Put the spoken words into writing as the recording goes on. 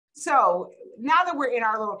So now that we're in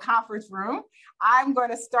our little conference room, I'm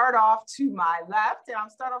going to start off to my left, and I'll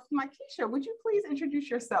start off with my Keisha. Would you please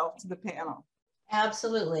introduce yourself to the panel?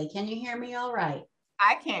 Absolutely. Can you hear me all right?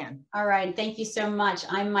 I can. All right. Thank you so much.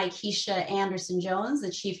 I'm Keisha Anderson-Jones,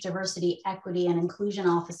 the Chief Diversity, Equity, and Inclusion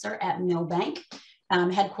Officer at Milbank,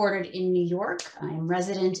 headquartered in New York. I'm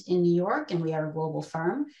resident in New York, and we are a global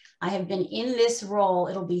firm. I have been in this role.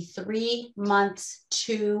 It'll be 3 months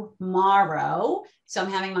tomorrow. So I'm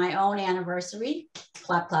having my own anniversary.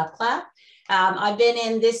 Clap, clap, clap. I've been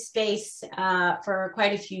in this space for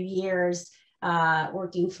quite a few years,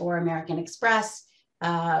 working for American Express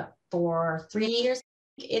for 3 years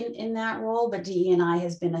in that role, but DE&I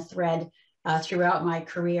has been a thread throughout my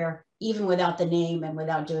career, even without the name and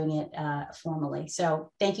without doing it formally. So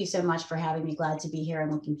thank you so much for having me. Glad to be here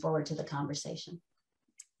and looking forward to the conversation.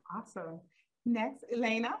 Awesome. Next,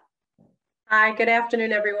 Elena. Hi, good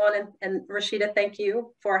afternoon, everyone. And Rashida, thank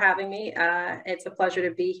you for having me. It's a pleasure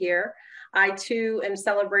to be here. I too am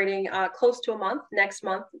celebrating close to a month. Next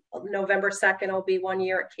month, November 2nd, will be 1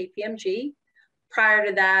 year at KPMG. Prior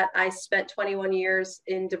to that, I spent 21 years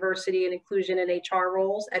in diversity and inclusion and HR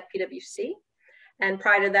roles at PwC. And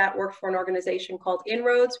prior to that, worked for an organization called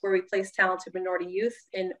Inroads, where we place talented minority youth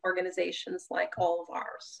in organizations like all of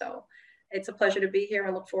ours. So it's a pleasure to be here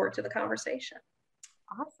and look forward to the conversation.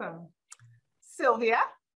 Awesome. Sylvia.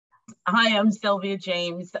 Hi, I'm Sylvia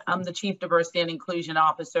James. I'm the Chief Diversity and Inclusion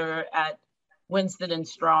Officer at Winston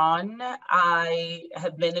Strawn. I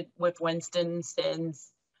have been with Winston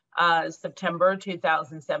since September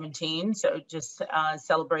 2017, so just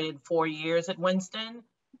celebrated 4 years at Winston.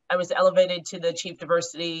 I was elevated to the Chief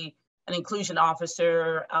Diversity and Inclusion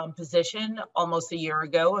Officer position almost a year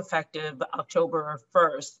ago, effective October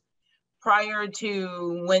 1st. Prior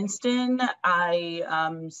to Winston,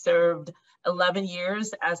 I served 11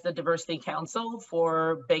 years as the Diversity Counsel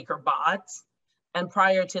for Baker Botts. And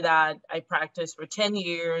prior to that, I practiced for 10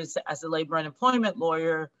 years as a labor and employment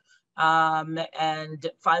lawyer,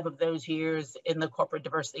 and 5 of those years in the corporate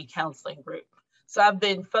diversity counseling group. So I've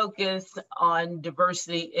been focused on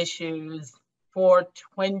diversity issues for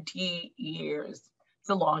 20 years. It's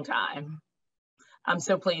a long time. I'm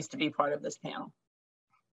so pleased to be part of this panel.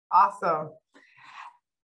 Awesome.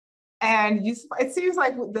 And it seems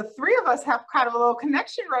like the 3 of us have kind of a little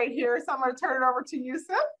connection right here. So I'm going to turn it over to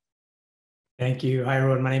Yusuf. Thank you. Hi,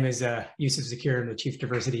 everyone. My name is Yusuf Zakir. I'm the Chief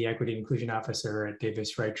Diversity, Equity, and Inclusion Officer at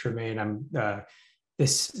Davis Wright Tremaine.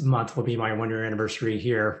 This month will be my 1-year anniversary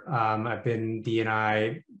here. I've been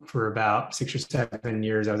D&I for about 6 or 7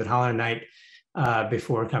 years. I was at Holland & Knight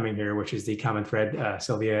before coming here, which is the common thread.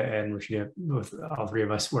 Sylvia and Rashida, all 3 of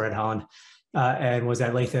us were at Holland. And was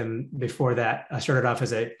at Latham before that. I started off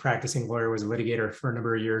as a practicing lawyer, was a litigator for a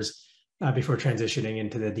number of years before transitioning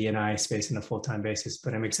into the D&I space on a full-time basis.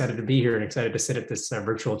 But I'm excited to be here and excited to sit at this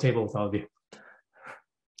virtual table with all of you.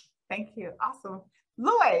 Thank you. Awesome.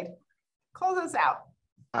 Lloyd, close us out.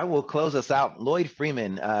 I will close us out. Lloyd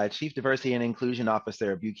Freeman, Chief Diversity and Inclusion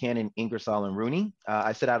Officer, Buchanan Ingersoll Rooney.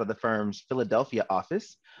 I sit out of the firm's Philadelphia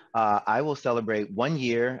office. I will celebrate 1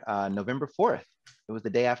 year, November 4th. It was the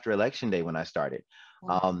day after Election Day when I started.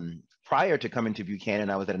 Prior to coming to Buchanan,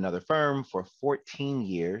 I was at another firm for 14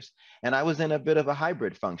 years, and I was in a bit of a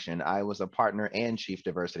hybrid function. I was a partner and Chief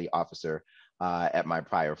Diversity Officer at my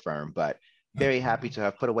prior firm, but very happy to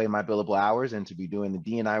have put away my billable hours and to be doing the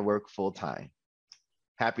D&I work full time.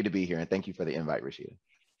 Happy to be here, and thank you for the invite, Rashida.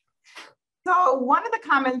 So one of the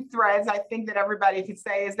common threads I think that everybody could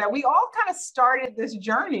say is that we all kind of started this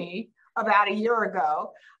journey about a year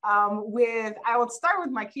ago I would start with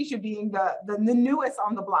my Keisha being the newest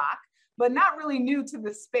on the block, but not really new to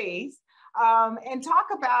the space, and talk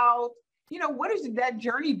about, what has that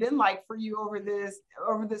journey been like for you over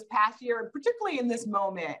this past year, particularly in this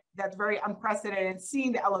moment that's very unprecedented,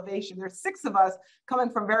 seeing the elevation. There's 6 of us coming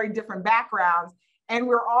from very different backgrounds, and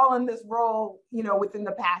we're all in this role, within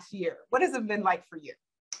the past year. What has it been like for you?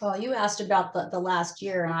 Well, you asked about the last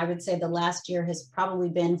year, and I would say the last year has probably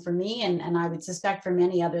been for me, and I would suspect for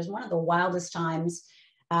many others, one of the wildest times,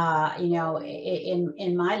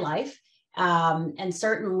 in my life. And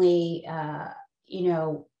certainly,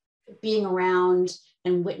 being around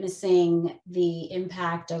and witnessing the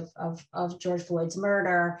impact of George Floyd's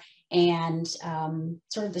murder and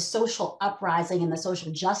sort of the social uprising and the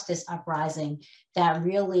social justice uprising that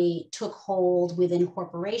really took hold within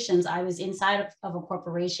corporations. I was inside of a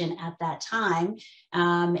corporation at that time.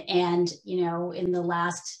 And, in the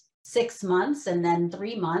last 6 months and then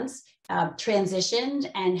 3 months, transitioned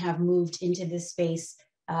and have moved into this space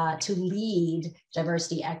to lead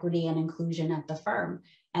diversity, equity, and inclusion at the firm.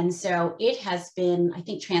 And so it has been, I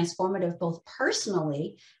think, transformative both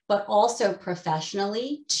personally, but also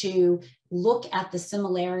professionally, to look at the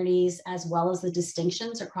similarities as well as the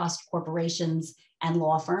distinctions across corporations and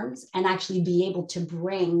law firms, and actually be able to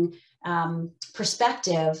bring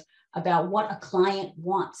perspective about what a client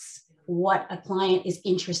wants, what a client is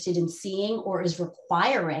interested in seeing or is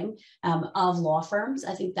requiring of law firms.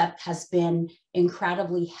 I think that has been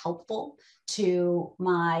incredibly helpful to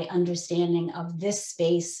my understanding of this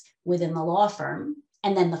space within the law firm.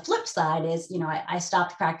 And then the flip side is, you know, I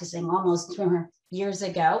stopped practicing almost 2 years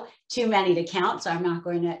ago, too many to count, so I'm not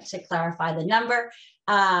going to clarify the number.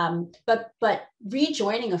 But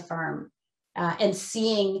rejoining a firm and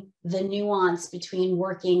seeing the nuance between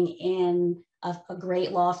working in a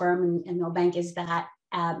great law firm, and Milbank is that,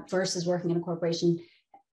 versus working in a corporation,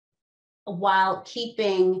 while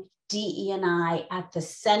keeping DE&I at the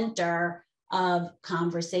center of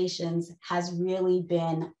conversations, has really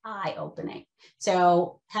been eye-opening.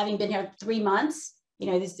 So having been here 3 months,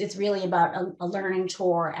 you know, it's really about a learning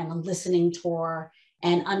tour and a listening tour,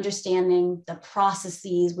 and understanding the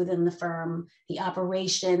processes within the firm, the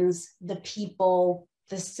operations, the people,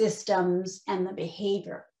 the systems, and the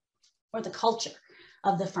behavior or the culture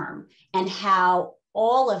of the firm, and how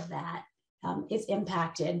all of that is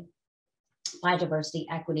impacted by diversity,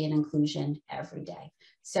 equity, and inclusion every day.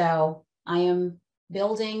 So I am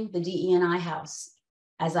building the DE&I house,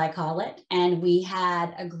 as I call it, and we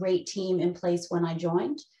had a great team in place when I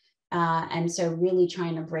joined. And so really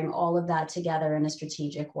trying to bring all of that together in a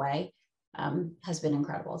strategic way has been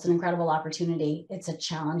incredible. It's an incredible opportunity. It's a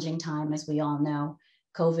challenging time, as we all know.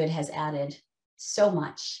 COVID has added so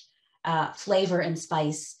much flavor and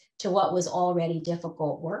spice to what was already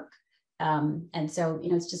difficult work. And so, you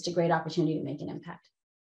know, it's just a great opportunity to make an impact.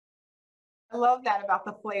 I love that about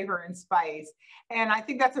the flavor and spice. And I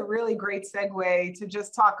think that's a really great segue to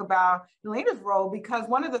just talk about Elena's role, because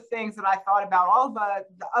one of the things that I thought about, all of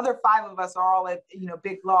the other 5 of us are all at, you know,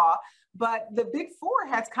 big law, but the big 4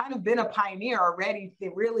 has kind of been a pioneer already.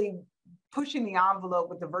 They're really pushing the envelope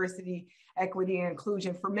with diversity, equity, and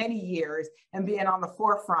inclusion for many years and being on the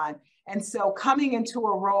forefront. And so coming into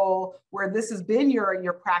a role where this has been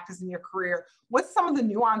your practice and your career, what's some of the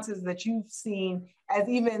nuances that you've seen as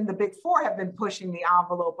even the big 4 have been pushing the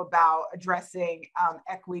envelope about addressing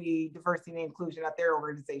equity, diversity, and inclusion at their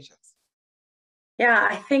organizations? Yeah,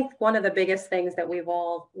 I think one of the biggest things that we've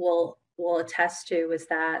all will attest to is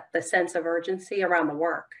that the sense of urgency around the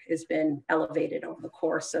work has been elevated over the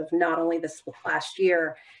course of not only this last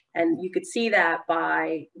year, and you could see that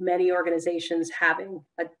by many organizations having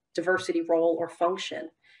a diversity role or function.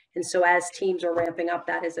 And so as teams are ramping up,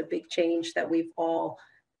 that is a big change that we've all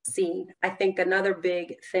seen. I think another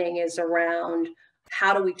big thing is around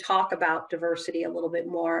how do we talk about diversity a little bit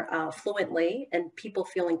more fluently, and people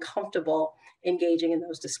feeling comfortable engaging in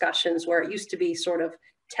those discussions, where it used to be sort of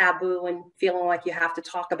taboo and feeling like you have to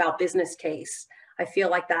talk about business case. I feel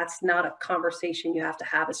like that's not a conversation you have to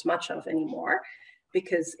have as much of anymore,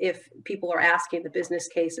 because if people are asking the business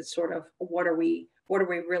case, it's sort of, what are we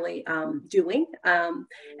really doing?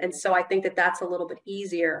 And so I think that that's a little bit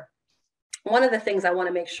easier. One of the things I want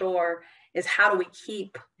to make sure is, how do we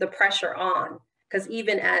keep the pressure on? Because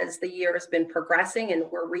even as the year has been progressing and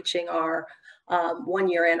we're reaching our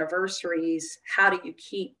 1-year anniversaries, how do you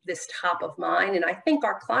keep this top of mind? And I think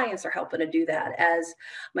our clients are helping to do that. As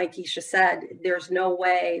Keisha said, there's no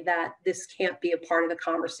way that this can't be a part of the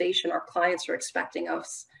conversation. Our clients are expecting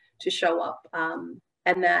us to show up,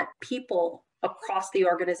 and that people across the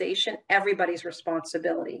organization, everybody's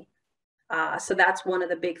responsibility. So that's one of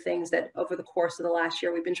the big things that over the course of the last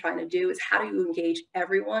year we've been trying to do, is how do you engage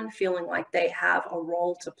everyone feeling like they have a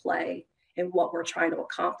role to play in what we're trying to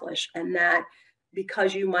accomplish, and that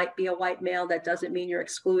because you might be a white male, that doesn't mean you're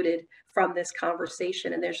excluded from this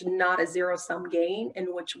conversation, and there's not a zero-sum game in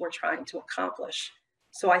which we're trying to accomplish.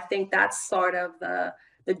 So I think that's sort of the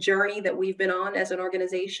journey that we've been on as an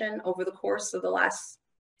organization over the course of the last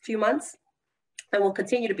few months, and we'll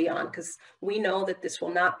continue to be on, because we know that this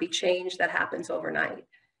will not be change that happens overnight.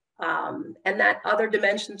 And that other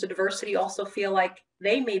dimensions of diversity also feel like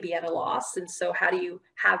they may be at a loss. And so how do you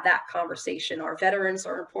have that conversation? Our veterans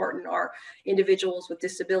are important, our individuals with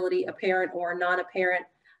disability, apparent or non-apparent,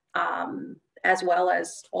 as well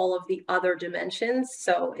as all of the other dimensions.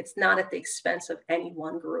 So it's not at the expense of any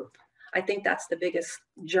one group. I think that's the biggest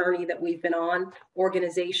journey that we've been on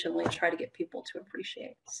organizationally, try to get people to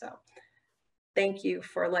appreciate. So thank you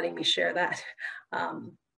for letting me share that,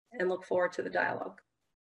 and look forward to the dialogue.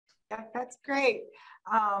 Yeah, that's great.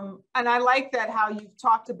 And I like that how you've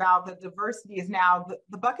talked about the diversity is now,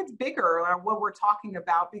 the bucket's bigger on what we're talking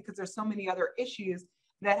about, because there's so many other issues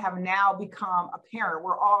that have now become apparent.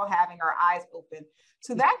 We're all having our eyes open.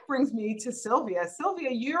 So that brings me to Sylvia. Sylvia,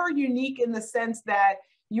 you're unique in the sense that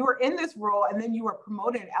you were in this role and then you were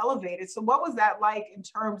promoted and elevated. So what was that like in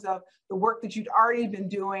terms of the work that you'd already been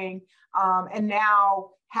doing and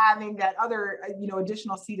now having that other,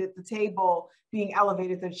 additional seat at the table, being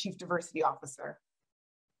elevated to Chief Diversity Officer?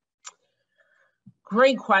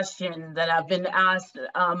 Great question that I've been asked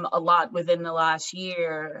a lot within the last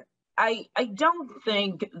year. I don't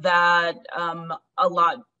think that a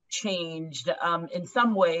lot changed in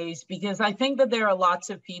some ways, because I think that there are lots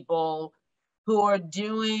of people who are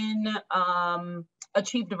doing a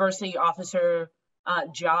Chief Diversity Officer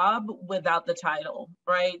job without the title,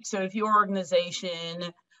 right? So if your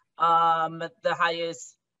organization, the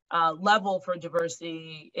highest level for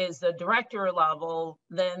diversity is the director level,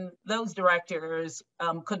 then those directors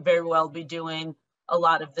could very well be doing a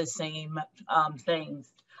lot of the same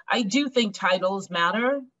things. I do think titles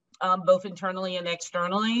matter, both internally and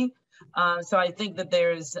externally. So I think that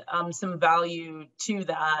there's some value to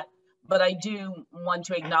that. But I do want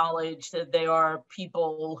to acknowledge that there are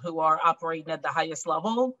people who are operating at the highest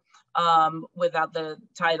level without the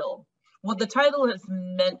title. What the title has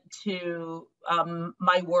meant to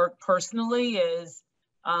my work personally is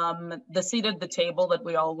the seat at the table that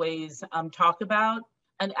we always talk about,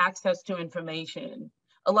 and access to information.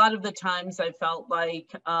 A lot of the times I felt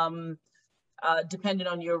like, depending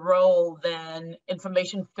on your role, then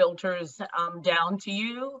information filters down to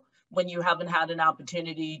you when you haven't had an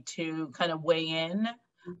opportunity to kind of weigh in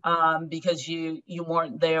because you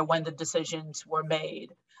weren't there when the decisions were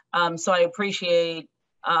made. So I appreciate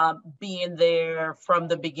being there from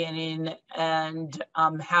the beginning and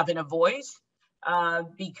having a voice,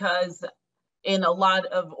 because in a lot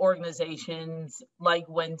of organizations like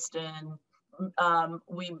Winston,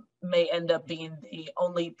 we may end up being the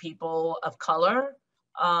only people of color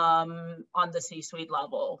on the C-suite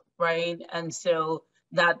level, right? And so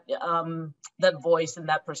that that voice and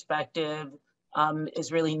that perspective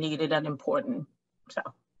is really needed and important. So,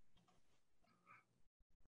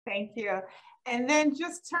 thank you. And then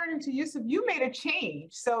just turning to Yusuf, you made a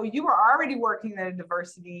change. So you were already working in a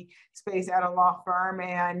diversity space at a law firm,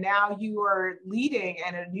 and now you are leading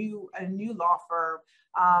in a new law firm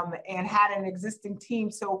and had an existing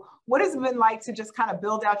team. So what has it been like to just kind of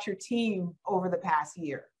build out your team over the past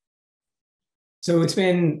year? So it's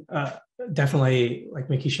been definitely, like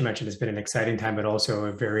Makisha mentioned, it's been an exciting time, but also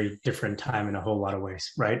a very different time in a whole lot of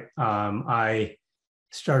ways, right? I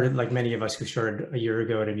started, like many of us who started a year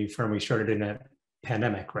ago at a new firm, we started in a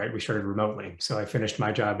pandemic, right? We started remotely. So I finished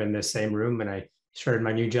my job in this same room and I started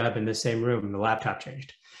my new job in the same room, and the laptop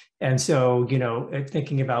changed. And so,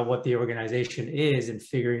 thinking about what the organization is and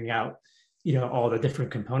figuring out, all the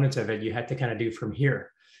different components of it, you had to kind of do from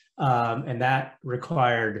here. And that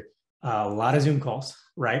required a lot of Zoom calls,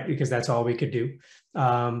 right? Because that's all we could do.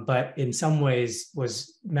 But in some ways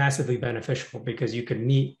was massively beneficial because you could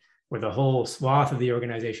meet with a whole swath of the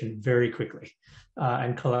organization very quickly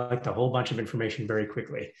and collect a whole bunch of information very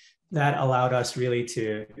quickly. That allowed us really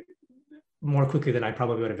to, more quickly than I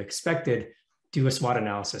probably would have expected, do a SWOT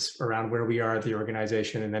analysis around where we are at the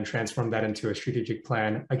organization and then transform that into a strategic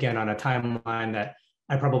plan, again, on a timeline that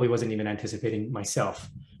I probably wasn't even anticipating myself.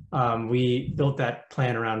 We built that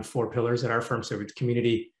plan around 4 pillars at our firm. So it's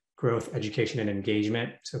community, growth, education, and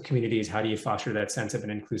engagement. So community is how do you foster that sense of an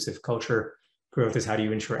inclusive culture? Growth is how do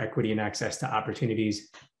you ensure equity and access to opportunities?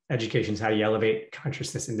 Education is how do you elevate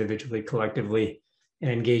consciousness individually, collectively? And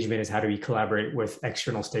engagement is how do we collaborate with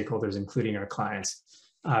external stakeholders, including our clients?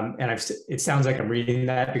 And it sounds like I'm reading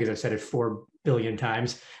that because I've said it 4 billion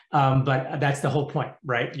times, but that's the whole point,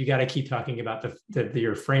 right? You got to keep talking about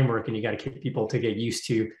your framework, and you got to get people to get used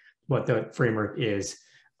to what the framework is.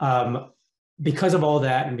 Because of all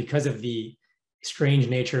that, and because of the strange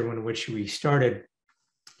nature in which we started,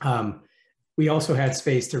 we also had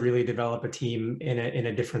space to really develop a team in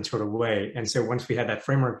a different sort of way. And so once we had that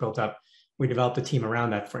framework built up, we developed a team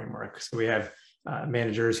around that framework. So we have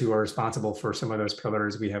managers who are responsible for some of those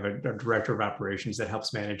pillars. We have a director of operations that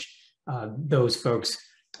helps manage those folks.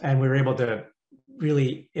 And we were able to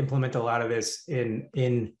really implement a lot of this in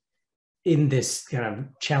this kind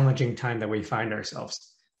of challenging time that we find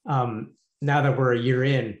ourselves. Now that we're a year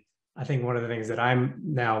in, I think one of the things that I'm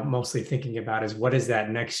now mostly thinking about is what is that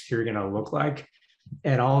next year going to look like?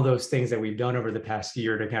 And all those things that we've done over the past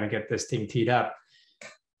year to kind of get this thing teed up,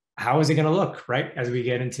 how is it going to look, right? As we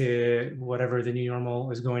get into whatever the new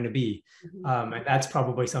normal is going to be. And that's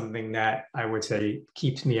probably something that I would say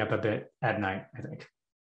keeps me up a bit at night, I think.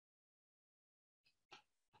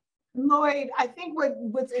 Lloyd, I think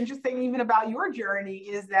what's interesting even about your journey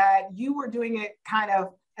is that you were doing it kind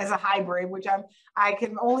of as a hybrid, which I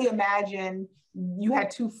can only imagine you had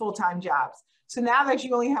 2 full-time jobs. So now that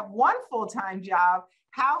you only have 1 full-time job,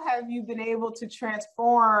 how have you been able to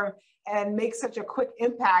transform and make such a quick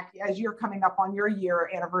impact as you're coming up on your year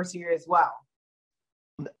anniversary as well?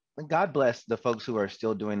 God bless the folks who are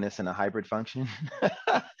still doing this in a hybrid function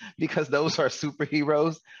because those are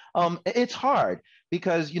superheroes. It's hard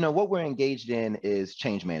because, what we're engaged in is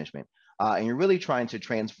change management. And you're really trying to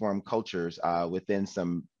transform cultures within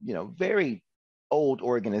some, very old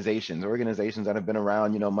organizations that have been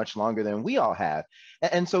around, much longer than we all have.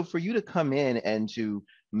 And so for you to come in and to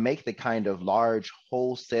make the kind of large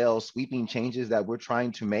wholesale sweeping changes that we're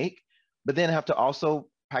trying to make, but then have to also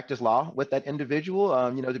practice law with that individual,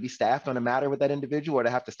 to be staffed on a matter with that individual, or to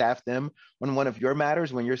have to staff them on one of your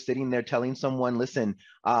matters when you're sitting there telling someone, listen,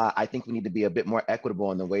 I think we need to be a bit more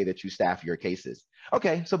equitable in the way that you staff your cases.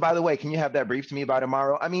 Okay, so by the way, can you have that brief to me by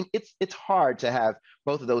tomorrow? I mean, it's hard to have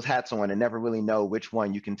both of those hats on and never really know which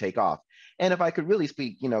one you can take off. And if I could really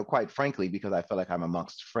speak, quite frankly, because I feel like I'm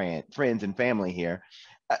amongst friends and family here,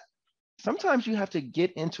 sometimes you have to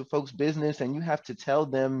get into folks' business and you have to tell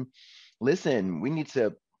them, listen, we need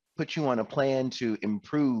to put you on a plan to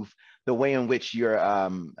improve the way in which you're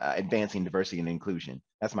advancing diversity and inclusion.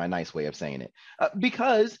 That's my nice way of saying it.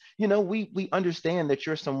 Because, we understand that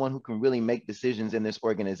you're someone who can really make decisions in this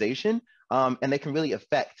organization, and they can really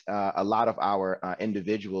affect a lot of our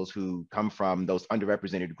individuals who come from those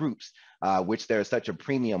underrepresented groups, which there's such a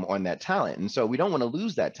premium on that talent. And so we don't want to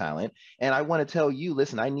lose that talent. And I want to tell you,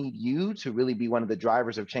 listen, I need you to really be one of the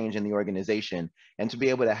drivers of change in the organization and to be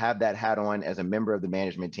able to have that hat on as a member of the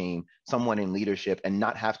management team, someone in leadership, and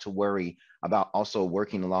not have to worry about also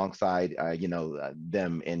working alongside,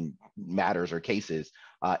 them in matters or cases.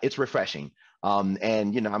 It's refreshing. And,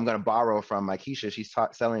 I'm going to borrow from Keisha. She's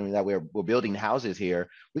telling me that we're building houses here.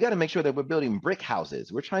 We got to make sure that we're building brick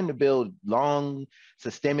houses. We're trying to build long,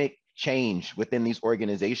 systemic change within these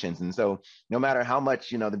organizations. And so no matter how much,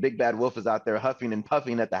 the big bad wolf is out there huffing and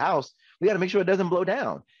puffing at the house, we got to make sure it doesn't blow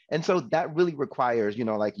down. And so that really requires,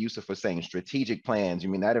 like Yusuf was saying, strategic plans.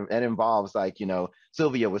 That involves, like,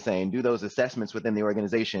 Sylvia was saying, do those assessments within the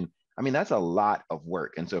organization. That's a lot of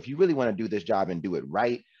work. And so if you really want to do this job and do it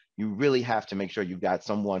right, you really have to make sure you've got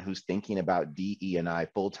someone who's thinking about DE&I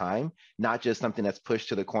full time, not just something that's pushed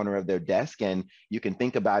to the corner of their desk. And you can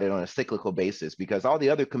think about it on a cyclical basis, because all the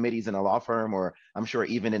other committees in a law firm, or I'm sure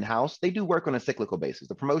even in-house, they do work on a cyclical basis.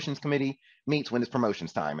 The promotions committee meets when it's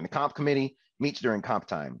promotions time, and the comp committee meets during comp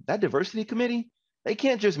time. That diversity committee, they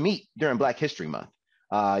can't just meet during Black History Month.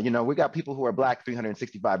 We got people who are Black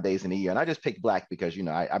 365 days in a year. And I just picked Black because,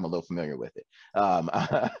 I'm a little familiar with it.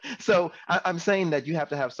 So I'm saying that you have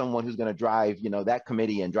to have someone who's going to drive, that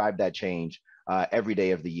committee and drive that change every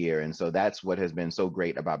day of the year. And so that's what has been so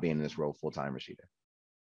great about being in this role full-time, Rashida.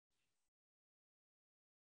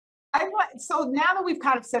 So now that we've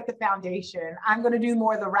kind of set the foundation, I'm going to do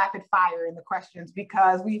more of the rapid fire in the questions,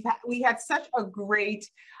 because we had such a great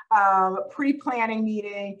pre-planning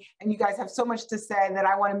meeting, and you guys have so much to say that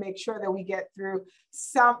I want to make sure that we get through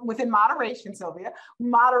some within moderation, Sylvia,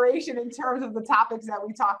 moderation in terms of the topics that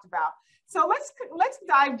we talked about. So let's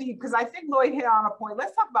dive deep, because I think Lloyd hit on a point.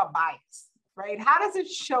 Let's talk about bias, right? How does it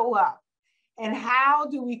show up, and how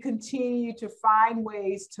do we continue to find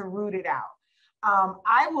ways to root it out?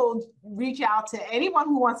 I will reach out to anyone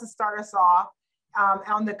who wants to start us off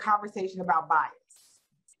on the conversation about bias.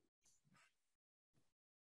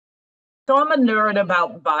 So I'm a nerd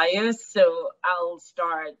about bias, so I'll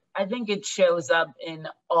start. I think it shows up in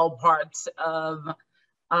all parts of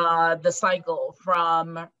the cycle,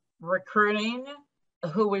 from recruiting,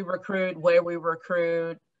 who we recruit, where we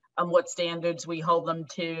recruit, what standards we hold them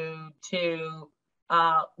to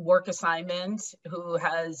work assignments, who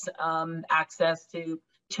has access to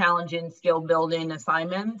challenging skill building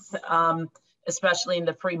assignments, especially in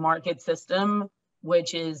the free market system,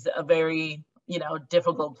 which is a very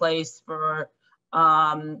difficult place for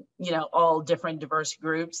all different diverse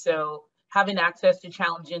groups. So having access to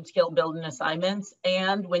challenging skill building assignments,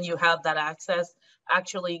 and when you have that access,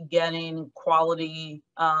 actually getting quality,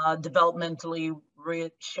 developmentally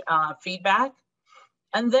rich feedback.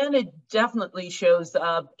 And then it definitely shows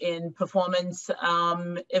up in performance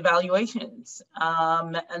evaluations.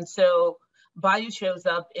 And so bias shows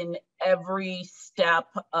up in every step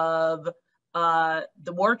of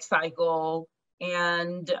the work cycle.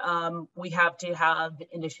 And we have to have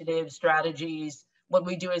initiatives, strategies, what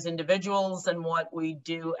we do as individuals and what we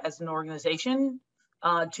do as an organization.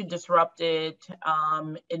 to disrupt it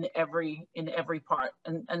in every part,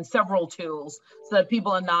 and several tools, so that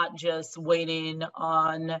people are not just waiting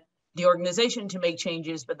on the organization to make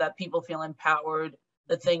changes, but that people feel empowered,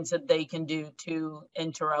 the things that they can do to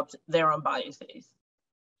interrupt their own biases.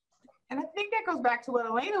 And I think that goes back to what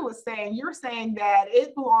Elena was saying. You're saying that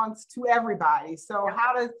it belongs to everybody. So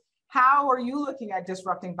how are you looking at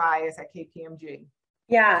disrupting bias at KPMG?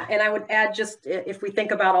 Yeah, and I would add, just if we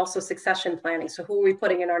think about also succession planning, so who are we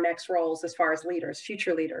putting in our next roles as far as leaders,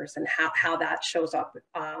 future leaders, and how that shows up.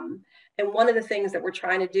 And one of the things that we're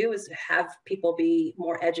trying to do is have people be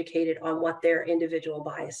more educated on what their individual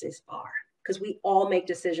biases are, because we all make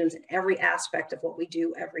decisions in every aspect of what we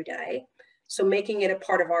do every day. So making it a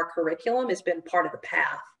part of our curriculum has been part of the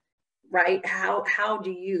path, right? How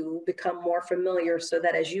do you become more familiar so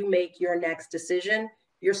that as you make your next decision,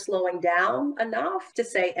 you're slowing down enough to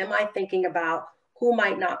say, am I thinking about who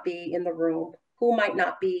might not be in the room, who might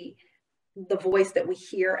not be the voice that we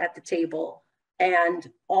hear at the table,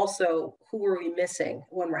 and also who are we missing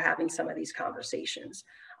when we're having some of these conversations?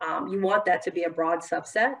 You want that to be a broad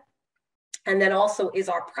subset. And then also, is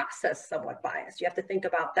our process somewhat biased? You have to think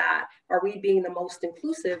about that. Are we being the most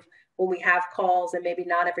inclusive when we have calls and maybe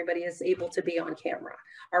not everybody is able to be on camera?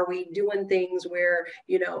 Are we doing things where,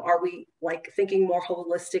 are we like thinking more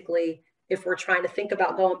holistically? If we're trying to think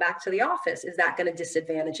about going back to the office, is that going to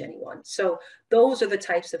disadvantage anyone? So those are the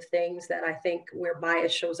types of things that I think where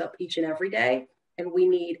bias shows up each and every day. And we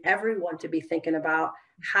need everyone to be thinking about,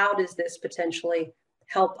 how does this potentially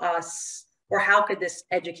help us, or how could this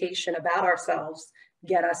education about ourselves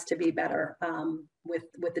get us to be better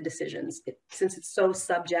with the decisions? Since it's so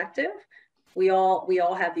subjective, we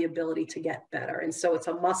all have the ability to get better. And so it's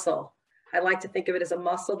a muscle. I like to think of it as a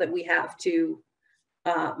muscle that we have to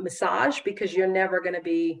massage, because you're never going to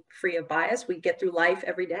be free of bias. We get through life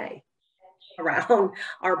every day around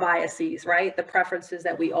our biases, right? The preferences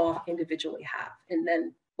that we all individually have. And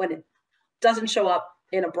then when it doesn't show up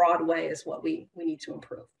in a broad way is what we need to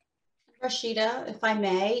improve. Rashida, if I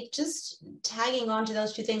may, just tagging on to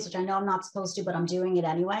those two things, which I know I'm not supposed to, but I'm doing it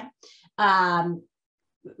anyway.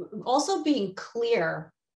 Also being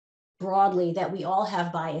clear broadly that we all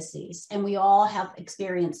have biases and we all have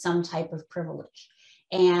experienced some type of privilege,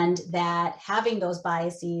 and that having those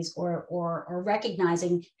biases or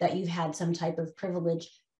recognizing that you've had some type of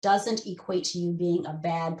privilege doesn't equate to you being a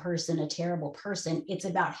bad person, a terrible person. It's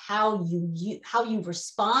about how you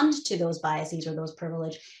respond to those biases or those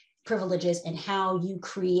privileges, and how you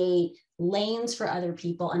create lanes for other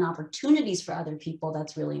people and opportunities for other people.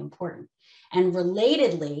 That's really important. And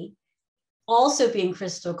relatedly, also being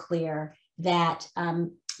crystal clear that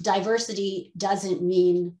diversity doesn't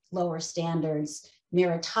mean lower standards.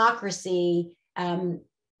 Meritocracy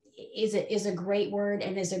is a great word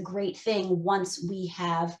and is a great thing. Once we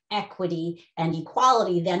have equity and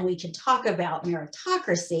equality, then we can talk about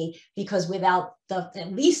meritocracy, because without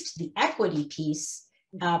at least the equity piece,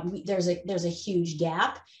 there's a huge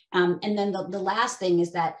gap. And then the last thing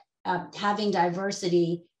is that having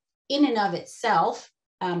diversity in and of itself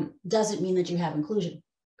doesn't mean that you have inclusion.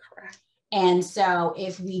 Correct. And so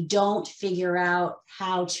if we don't figure out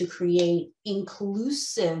how to create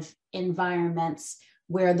inclusive environments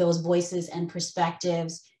where those voices and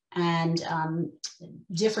perspectives and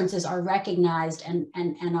differences are recognized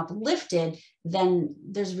and uplifted, then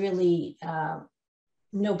there's really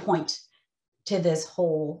no point to this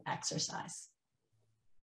whole exercise.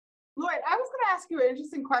 Lloyd, I was going to ask you an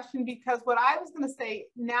interesting question, because what I was going to say,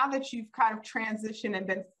 now that you've kind of transitioned and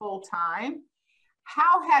been full-time,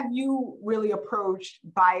 how have you really approached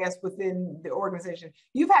bias within the organization?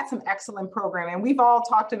 You've had some excellent programming, and we've all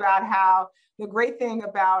talked about how the great thing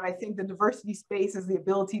about, I think, the diversity space is the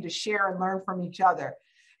ability to share and learn from each other.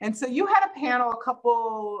 And so you had a panel a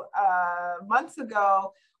couple months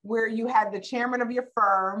ago where you had the chairman of your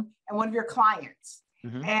firm and one of your clients.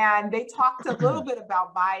 Mm-hmm. And they talked a little bit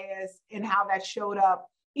about bias and how that showed up,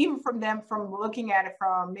 even from them, from looking at it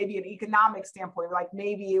from maybe an economic standpoint. Like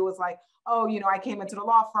maybe it was like, oh, I came into the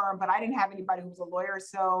law firm, but I didn't have anybody who was a lawyer,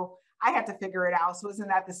 so I had to figure it out. So isn't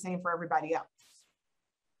that the same for everybody else?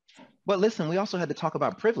 Well, listen, we also had to talk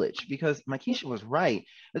about privilege, because Makisha was right.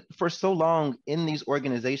 For so long in these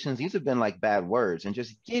organizations, these have been like bad words, and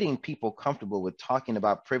just getting people comfortable with talking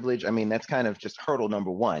about privilege. I mean, that's kind of just hurdle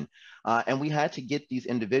number one. And we had to get these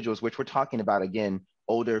individuals, which we're talking about, again,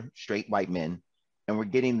 older, straight white men, and we're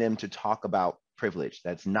getting them to talk about privilege.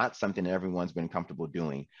 That's not something that everyone's been comfortable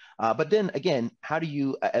doing. But then again, how do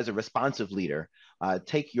you, as a responsive leader,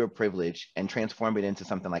 take your privilege and transform it into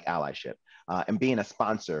something like allyship? And being a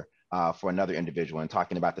sponsor for another individual and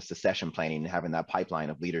talking about the succession planning and having that pipeline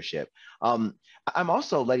of leadership. I'm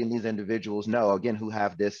also letting these individuals know, again, who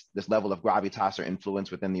have this level of gravitas or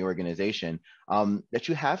influence within the organization, that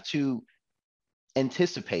you have to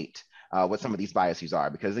anticipate what some of these biases are,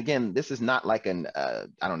 because again, this is not like an,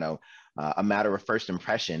 I don't know, a matter of first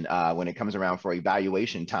impression when it comes around for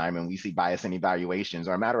evaluation time and we see bias in evaluations,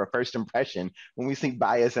 or a matter of first impression when we see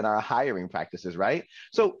bias in our hiring practices, right?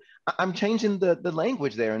 So I'm changing the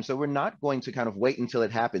language there. And so we're not going to kind of wait until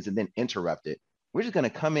it happens and then interrupt it. We're just going to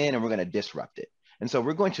come in and we're going to disrupt it. And so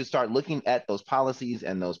we're going to start looking at those policies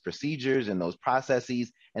and those procedures and those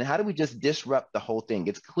processes, and how do we just disrupt the whole thing?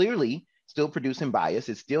 It's clearly still producing bias.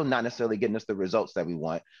 It's still not necessarily getting us the results that we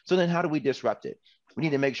want. So then how do we disrupt it? We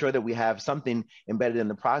need to make sure that we have something embedded in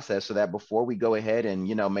the process so that before we go ahead and,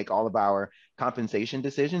 you know, make all of our compensation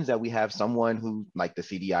decisions, that we have someone who, like the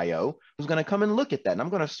CDIO, who's going to come and look at that. And I'm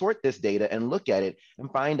going to sort this data and look at it and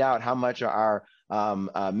find out how much are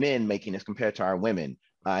our men making as compared to our women,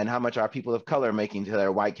 and how much are people of color making to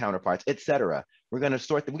their white counterparts, et cetera. We're going to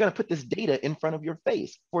sort that. We're going to put this data in front of your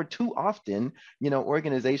face. For too often, you know,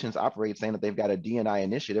 organizations operate saying that they've got a D&I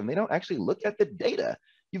initiative and they don't actually look at the data.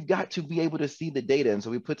 You've got to be able to see the data. And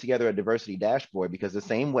so we put together a diversity dashboard, because the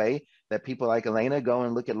same way that people like Elena go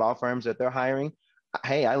and look at law firms that they're hiring,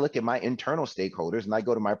 hey, I look at my internal stakeholders and I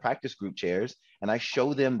go to my practice group chairs and I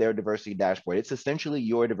show them their diversity dashboard. It's essentially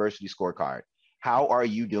your diversity scorecard. How are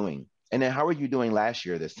you doing? And then how are you doing last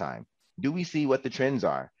year this time? Do we see what the trends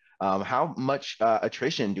are? How much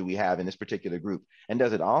attrition do we have in this particular group? And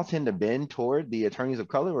does it all tend to bend toward the attorneys of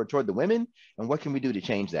color or toward the women? And what can we do to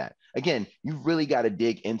change that? Again, you've really got to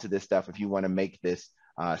dig into this stuff if you want to make this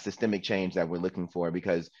systemic change that we're looking for,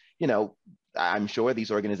 because, you know, I'm sure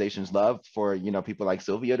these organizations love for, you know, people like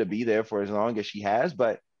Sylvia to be there for as long as she has,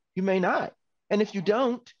 but you may not. And if you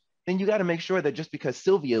don't, then you got to make sure that just because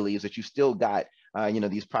Sylvia leaves, that you still got you know,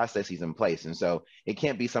 these processes in place. And so it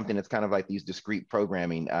can't be something that's kind of like these discrete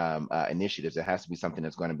programming initiatives. It has to be something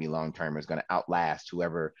that's going to be long-term, is going to outlast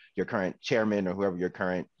whoever your current chairman or whoever your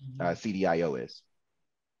current CDIO is.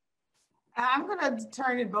 I'm going to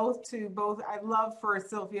turn it to both. I'd love for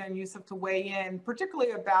Sylvia and Yusuf to weigh in,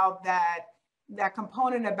 particularly about that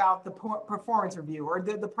component about the performance review, or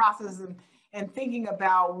the process, and thinking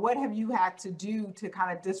about what have you had to do to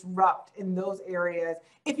kind of disrupt in those areas,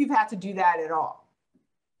 if you've had to do that at all.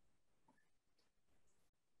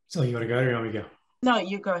 So you want to go, or you want me to go? No,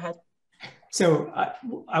 you go ahead. So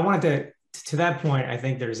I wanted to that point, I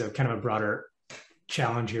think there's a kind of a broader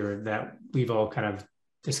challenge here that we've all kind of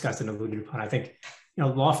discussed and alluded upon. I think, you know,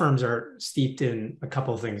 law firms are steeped in a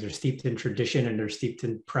couple of things. They're steeped in tradition and they're steeped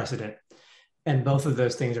in precedent. And both of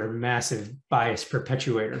those things are massive bias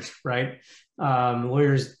perpetuators, right?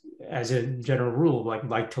 Lawyers, as a general rule,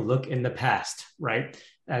 like to look in the past, right,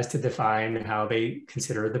 as to define how they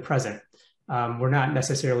consider the present. We're not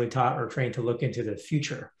necessarily taught or trained to look into the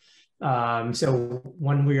future. So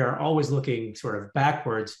when we are always looking sort of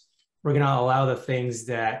backwards, we're going to allow the things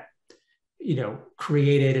that, you know,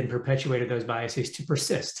 created and perpetuated those biases to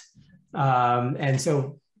persist. And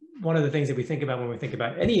so one of the things that we think about when we think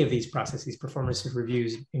about any of these processes, performance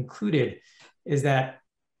reviews included, is that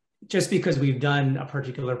just because we've done a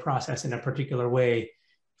particular process in a particular way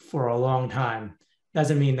for a long time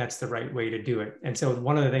doesn't mean that's the right way to do it. And so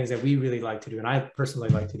one of the things that we really like to do, and I personally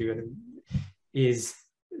like to do, is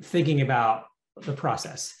thinking about the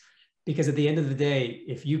process. Because at the end of the day,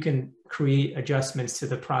 if you can create adjustments to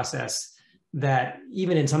the process that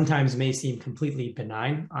even in sometimes may seem completely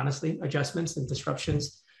benign, honestly, adjustments and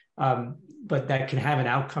disruptions, but that can have an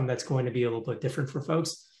outcome that's going to be a little bit different for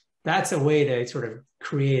folks, that's a way to sort of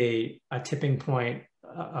create a tipping point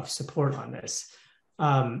of support on this.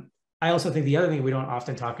 I also think the other thing we don't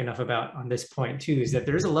often talk enough about on this point too, is that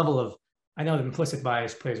there's a level of, I know implicit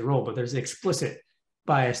bias plays a role, but there's explicit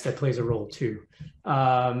bias that plays a role too.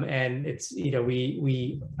 And it's, you know,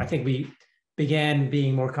 I think we began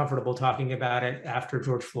being more comfortable talking about it after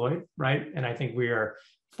George Floyd, right? And I think we are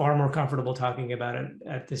far more comfortable talking about it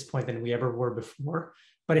at this point than we ever were before.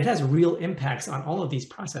 But it has real impacts on all of these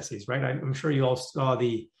processes, right? I'm sure you all saw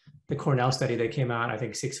the Cornell study that came out, I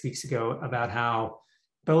think 6 weeks ago, about how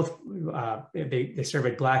both they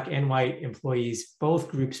surveyed Black and white employees. Both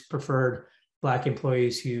groups preferred Black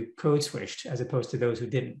employees who code switched as opposed to those who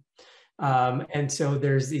didn't. And so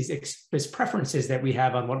there's these preferences that we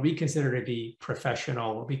have on what we consider to be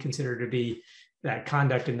professional, what we consider to be that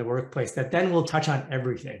conduct in the workplace that then will touch on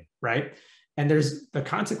everything, right? And there's the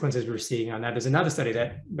consequences we're seeing on that. There's another study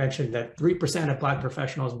that mentioned that 3% of Black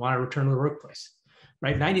professionals want to return to the workplace,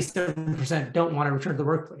 right? 97% don't want to return to the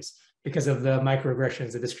workplace. because of the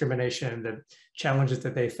microaggressions, the discrimination, the challenges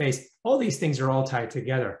that they face. All these things are all tied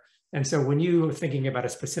together. And so when you're thinking about a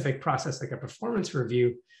specific process like a performance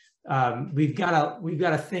review, we've got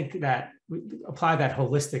to think that we apply that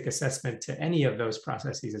holistic assessment to any of those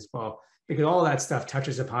processes as well, because all that stuff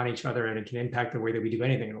touches upon each other and it can impact the way that we do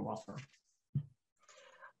anything in a law firm.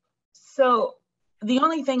 So the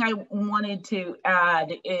only thing I wanted to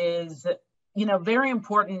add is, very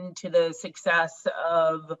important to the success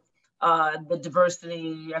of the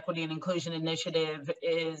Diversity, Equity, and Inclusion Initiative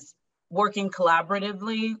is working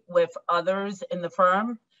collaboratively with others in the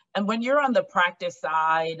firm. And when you're on the practice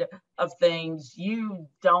side of things, you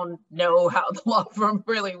don't know how the law firm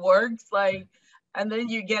really works. And then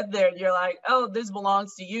you get there and you're like, oh, this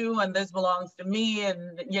belongs to you and this belongs to me.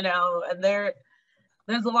 And, and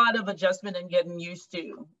there's a lot of adjustment and getting used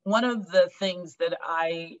to. One of the things that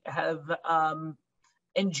I have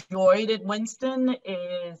enjoyed at Winston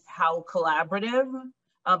is how collaborative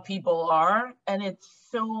people are, and it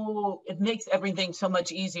makes everything so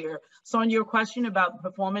much easier. So on your question about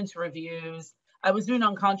performance reviews, I was doing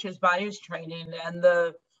unconscious bias training, and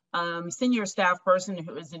the senior staff person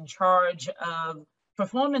who is in charge of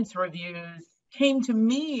performance reviews came to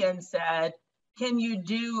me and said, can you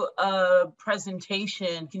do a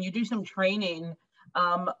presentation? Can you do some training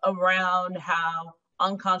around how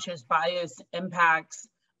unconscious bias impacts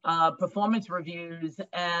performance reviews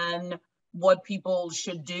and what people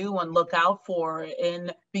should do and look out for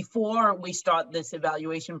before we start this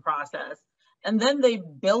evaluation process? And then they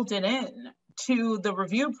built it in to the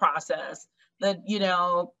review process that,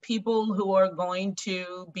 people who are going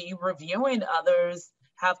to be reviewing others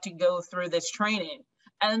have to go through this training.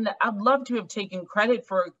 And I'd love to have taken credit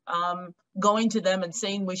for going to them and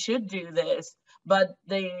saying we should do this, but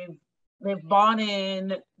they've bought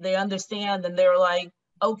in, they understand, and they're like,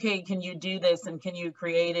 okay, can you do this and can you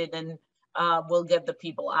create it, and we'll get the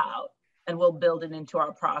people out and we'll build it into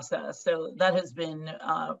our process. So that has been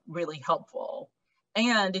really helpful.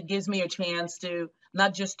 And it gives me a chance to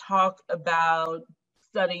not just talk about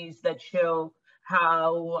studies that show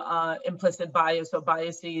how implicit bias or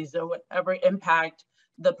biases or whatever impact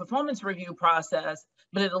the performance review process,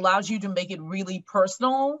 but it allows you to make it really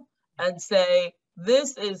personal and say,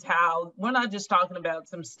 this is how, we're not just talking about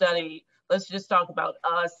some study, let's just talk about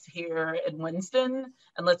us here at Winston,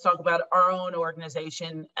 and let's talk about our own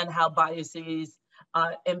organization and how biases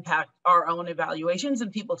impact our own evaluations,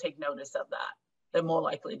 and people take notice of that. They're more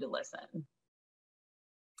likely to listen.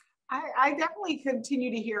 I definitely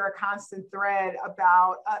continue to hear a constant thread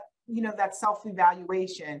about, that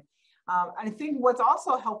self-evaluation. I think what's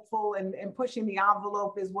also helpful in pushing the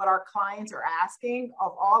envelope is what our clients are asking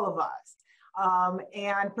of all of us.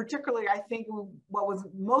 And particularly, I think what was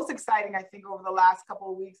most exciting, over the last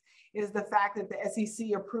couple of weeks is the fact that the SEC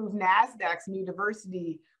approved NASDAQ's new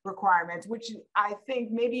diversity requirements, which I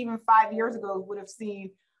think maybe even 5 years ago would have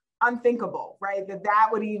seemed unthinkable, right? That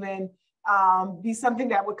would even be something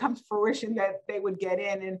that would come to fruition, that they would get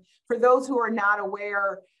in. And for those who are not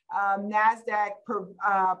aware, NASDAQ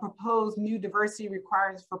proposed new diversity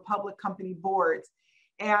requirements for public company boards.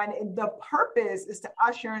 And the purpose is to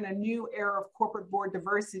usher in a new era of corporate board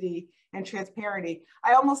diversity and transparency.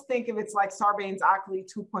 I almost think of it's like Sarbanes-Oxley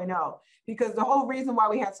 2.0, because the whole reason why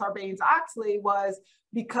we had Sarbanes-Oxley was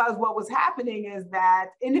because what was happening is that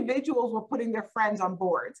individuals were putting their friends on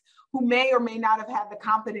boards who may or may not have had the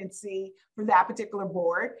competency for that particular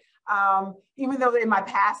board. Even though in my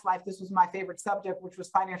past life, this was my favorite subject, which was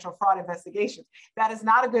financial fraud investigations. That is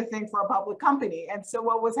not a good thing for a public company. And so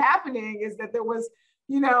what was happening is that there was,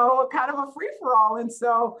 kind of a free-for-all. And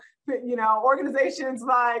so, organizations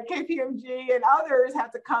like KPMG and others had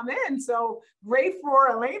to come in. So great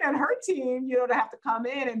for Elena and her team, to have to come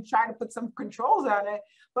in and try to put some controls on it.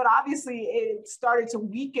 But obviously it started to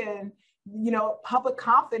weaken, public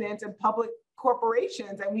confidence in public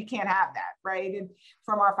corporations, and we can't have that, right? And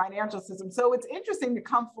from our financial system. So it's interesting to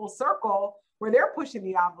come full circle where they're pushing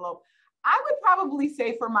the envelope. I would probably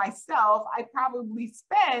say for myself, I probably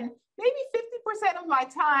spend maybe 50% of my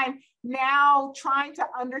time now trying to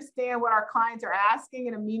understand what our clients are asking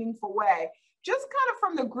in a meaningful way. Just kind of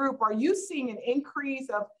from the group, are you seeing an increase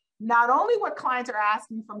of not only what clients are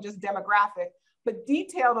asking from just demographic, but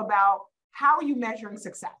detailed about how are you measuring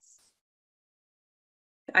success?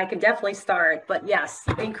 I can definitely start, but yes,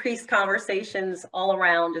 increased conversations all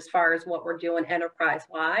around as far as what we're doing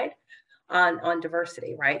enterprise-wide on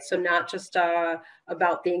diversity, right? So not just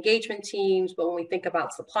about the engagement teams, but when we think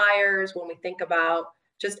about suppliers, when we think about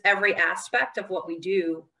just every aspect of what we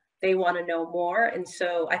do, they want to know more. And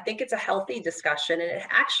so I think it's a healthy discussion, and it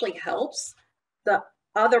actually helps the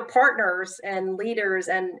other partners and leaders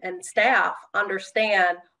and staff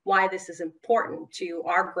understand why this is important to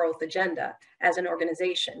our growth agenda as an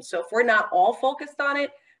organization. So if we're not all focused on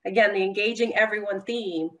it, again, the engaging everyone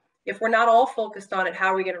theme, if we're not all focused on it, how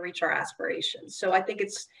are we going to reach our aspirations? So I think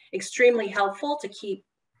it's extremely helpful to keep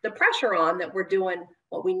the pressure on that we're doing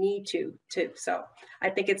what we need to. So I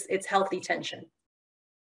think it's healthy tension.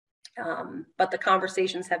 But the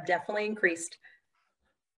conversations have definitely increased.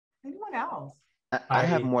 Anyone else? I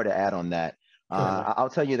have more to add on that. I'll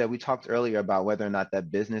tell you that we talked earlier about whether or not that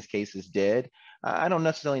business case is dead. I don't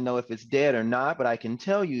necessarily know if it's dead or not, but I can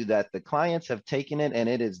tell you that the clients have taken it, and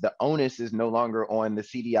the onus is no longer on the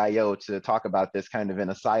CDIO to talk about this kind of in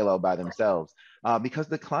a silo by themselves, because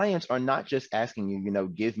the clients are not just asking you,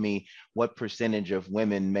 give me what percentage of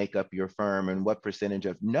women make up your firm and what percentage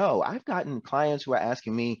of, no, I've gotten clients who are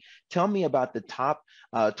asking me, tell me about the top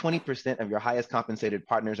 20% of your highest compensated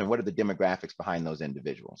partners and what are the demographics behind those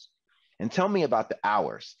individuals. And tell me about the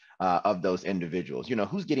hours of those individuals.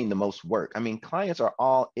 Who's getting the most work? I mean, clients are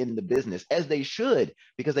all in the business, as they should,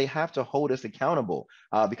 because they have to hold us accountable,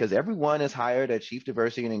 because everyone has hired a chief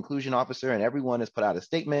diversity and inclusion officer, and everyone has put out a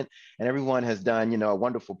statement, and everyone has done, a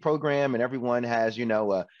wonderful program, and everyone has,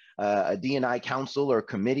 a D&I council or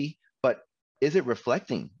committee. But is it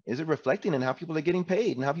reflecting? Is it reflecting in how people are getting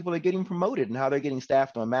paid and how people are getting promoted and how they're getting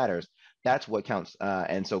staffed on matters? That's what counts.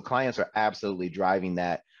 And so clients are absolutely driving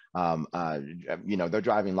that. They're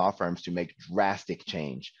driving law firms to make drastic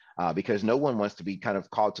change because no one wants to be kind of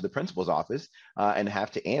called to the principal's office and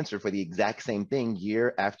have to answer for the exact same thing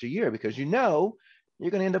year after year, because you're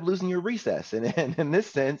going to end up losing your recess. And in this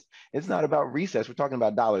sense, it's not about recess. We're talking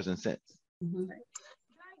about dollars and cents. Mm-hmm. Can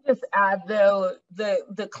I just add, though,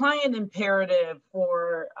 the client imperative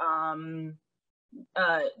for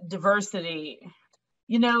diversity,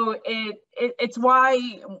 it's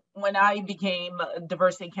why when I became a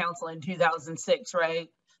diversity counsel in 2006, right,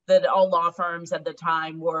 that all law firms at the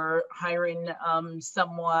time were hiring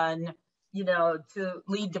someone, to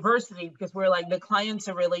lead diversity, because we're like, the clients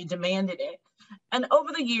are really demanded it. And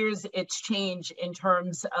over the years, it's changed in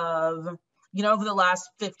terms of, over the last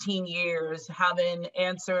 15 years, having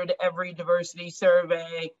answered every diversity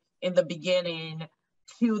survey in the beginning,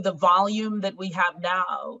 to the volume that we have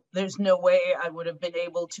now, there's no way I would have been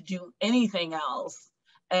able to do anything else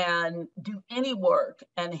and do any work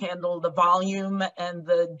and handle the volume and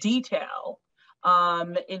the detail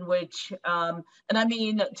in which, and I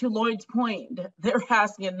mean, to Lloyd's point, they're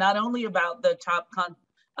asking not only about the top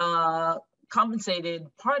compensated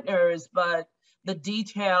partners, but the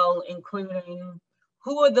detail, including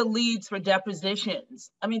who are the leads for depositions?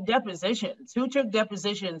 I mean, depositions, who took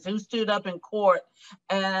depositions, who stood up in court?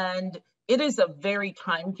 And it is a very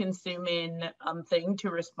time-consuming thing to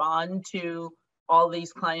respond to all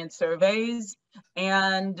these client surveys.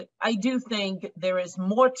 And I do think there is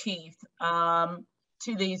more teeth to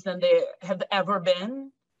these than there have ever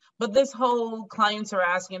been. But this whole clients are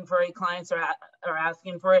asking for it, clients are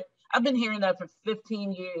asking for it. I've been hearing that for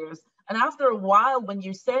 15 years. And after a while, when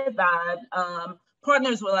you said that,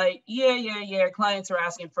 partners were like, yeah, clients are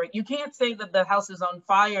asking for it. You can't say that the house is on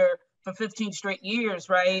fire for 15 straight years,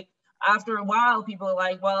 right? After a while, people are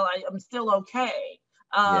like, well, I'm still okay.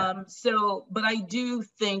 But I do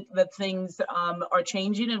think that things are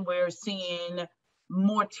changing and we're seeing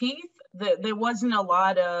more teeth. There wasn't a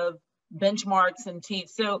lot of benchmarks and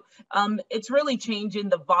teeth. So it's really changing.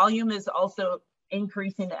 The volume is also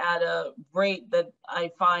increasing at a rate that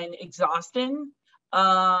I find exhausting.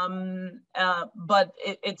 But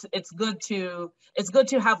it's good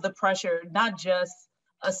to have the pressure, not just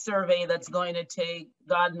a survey that's going to take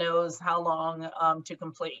God knows how long to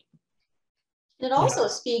complete. It also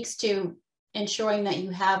speaks to ensuring that you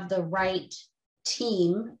have the right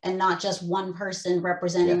team and not just one person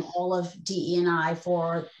representing all of DE&I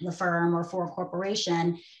for the firm or for a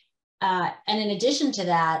corporation. And in addition to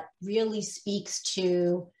that, really speaks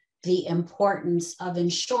to the importance of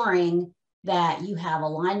ensuring that you have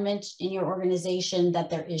alignment in your organization, that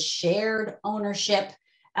there is shared ownership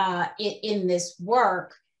in this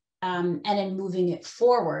work and in moving it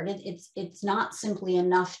forward. It's not simply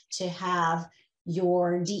enough to have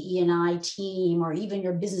your DE&I team or even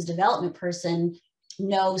your business development person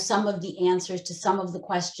know some of the answers to some of the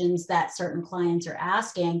questions that certain clients are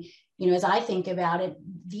asking. As I think about it,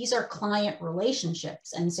 these are client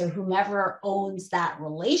relationships. And so whomever owns that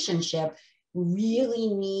relationship really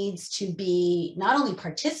needs to be not only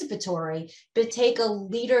participatory, but take a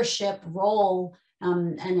leadership role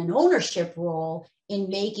and an ownership role in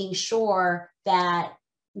making sure that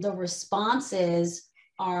the responses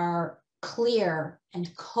are clear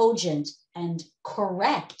and cogent and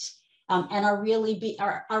correct and are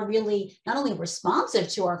really not only responsive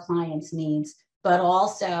to our clients' needs, but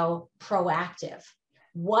also proactive.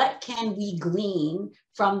 What can we glean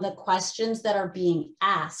from the questions that are being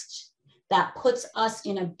asked that puts us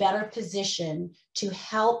in a better position to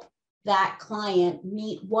help that client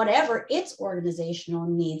meet whatever its organizational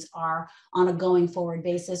needs are on a going forward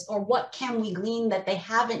basis? Or what can we glean that they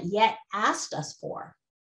haven't yet asked us for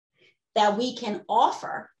that we can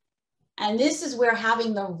offer? And this is where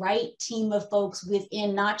having the right team of folks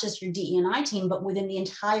within not just your DE&I team, but within the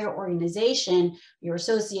entire organization, your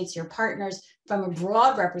associates, your partners, from a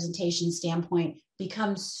broad representation standpoint,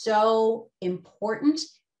 becomes so important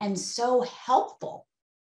and so helpful.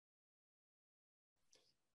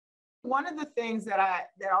 One of the things that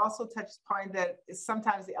also touches upon that is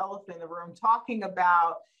sometimes the elephant in the room, talking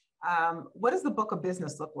about what does the book of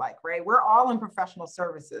business look like, right? We're all in professional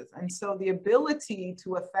services. And so the ability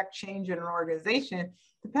to affect change in an organization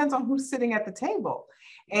depends on who's sitting at the table.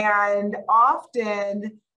 And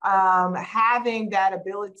often having that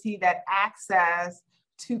ability, that access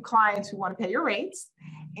to clients who want to pay your rates,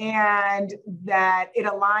 and that it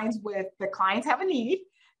aligns with the clients have a need,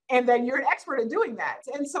 and then you're an expert at doing that.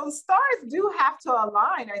 And so stars do have to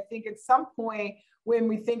align, I think, at some point when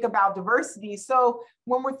we think about diversity. So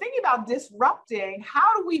when we're thinking about disrupting,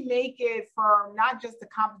 how do we make it for not just the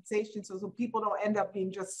compensation so people don't end up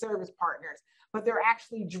being just service partners, but they're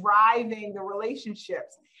actually driving the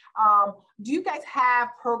relationships? Do you guys have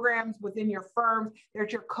programs within your firms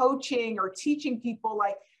that you're coaching or teaching people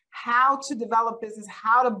like how to develop business,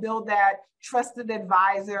 how to build that trusted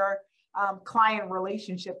advisor client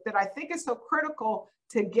relationship that I think is so critical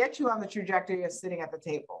to get you on the trajectory of sitting at the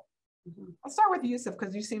table? I'll start with Yusuf,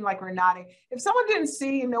 because you seem like we're nodding. If someone didn't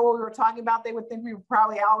see and know what we were talking about, they would think we were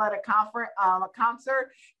probably all at a concert,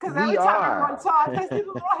 because every time everyone talks, I see the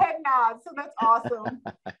little head nod. So that's awesome.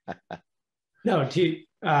 No,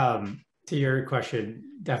 to your question,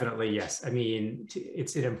 definitely yes. I mean,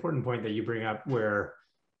 it's an important point that you bring up, where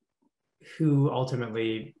who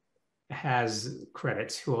ultimately has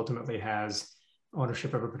credits, who ultimately has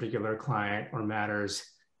ownership of a particular client or matters,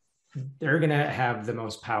 they're going to have the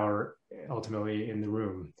most power ultimately in the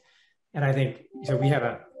room. And I think, so we have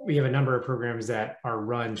a number of programs that are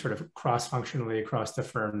run sort of cross-functionally across the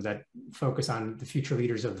firm that focus on the future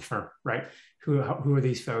leaders of the firm, right? Who are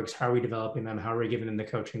these folks? How are we developing them? How are we giving them the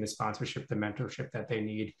coaching, the sponsorship, the mentorship that they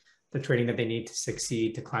need, the training that they need to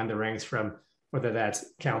succeed, to climb the ranks from, whether that's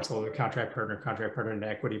counsel or contract partner to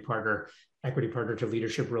equity partner to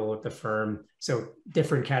leadership role at the firm. So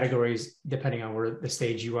different categories depending on where the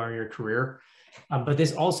stage you are in your career. But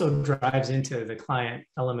this also drives into the client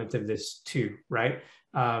element of this too, right?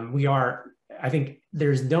 I think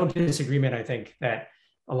there's no disagreement, I think, that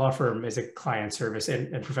a law firm is a client service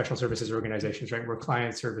and professional services organizations, right? We're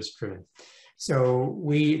client service driven. So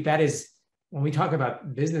that is, when we talk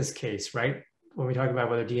about business case, right? When we talk about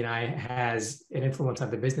whether D&I has an influence on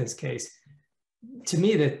the business case, to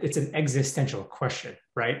me, that it's an existential question,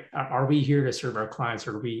 right? Are we here to serve our clients,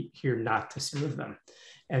 or are we here not to serve them?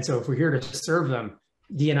 And so if we're here to serve them,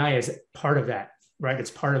 D&I is part of that, right? It's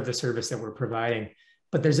part of the service that we're providing.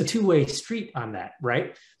 But there's a two-way street on that,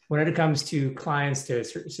 right? When it comes to clients, to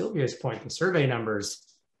Sylvia's point, the survey numbers,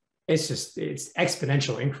 it's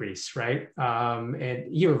exponential increase, right?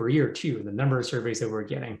 And year over year too, the number of surveys that we're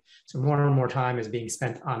getting. So more and more time is being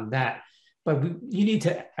spent on that. But you need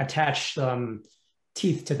to attach some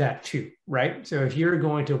teeth to that too, right? So if you're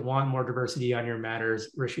going to want more diversity on your matters,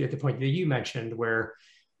 Rashida, at the point that you mentioned, where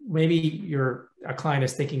maybe a client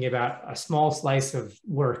is thinking about a small slice of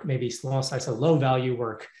work, maybe a small slice of low value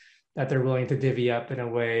work that they're willing to divvy up in a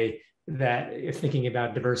way that is thinking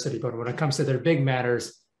about diversity. But when it comes to their big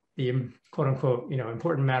matters, the quote unquote,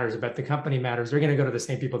 important matters about the company matters, they're going to go to the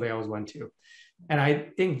same people they always went to. And I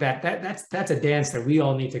think that's a dance that we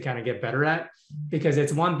all need to kind of get better at, because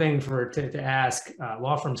it's one thing to ask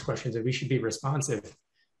law firms questions, and we should be responsive,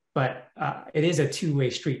 but it is a two-way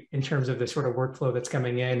street in terms of the sort of workflow that's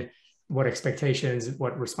coming in, what expectations,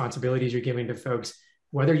 what responsibilities you're giving to folks,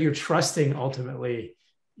 whether you're trusting ultimately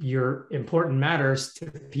your important matters to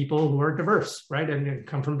people who are diverse, right? And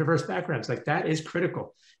come from diverse backgrounds. Like, that is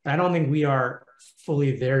critical. And I don't think we are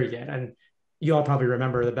fully there yet. And you all probably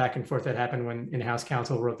remember the back and forth that happened when in-house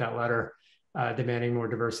counsel wrote that letter demanding more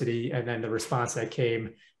diversity, and then the response that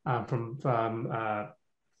came from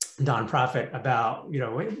nonprofit about,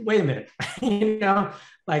 wait a minute,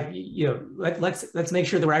 let's make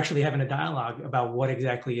sure that we're actually having a dialogue about what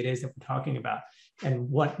exactly it is that we're talking about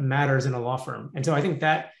and what matters in a law firm. And so I think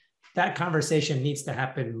that that conversation needs to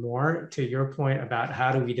happen more. To your point about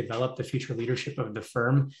how do we develop the future leadership of the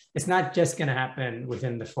firm, it's not just going to happen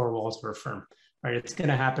within the four walls of our firm, right? It's going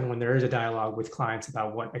to happen when there is a dialogue with clients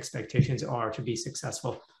about what expectations are to be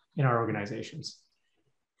successful in our organizations.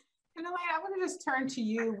 And Elaine, I want to just turn to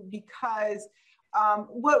you because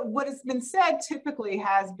what has been said typically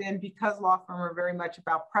has been, because law firms are very much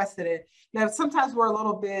about precedent, now sometimes we're a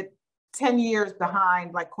little bit 10 years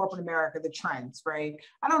behind like corporate America, the trends, right?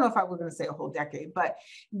 I don't know if I was going to say a whole decade, but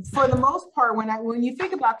for the most part, when you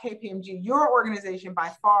think about KPMG, your organization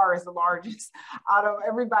by far is the largest out of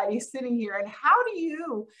everybody sitting here. And how do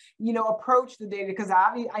you approach the data? Because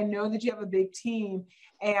I know that you have a big team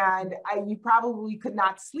and you probably could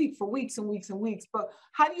not sleep for weeks and weeks and weeks, but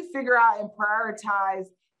how do you figure out and prioritize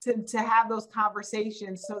to have those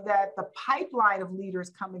conversations so that the pipeline of leaders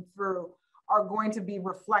coming through are going to be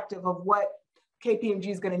reflective of what KPMG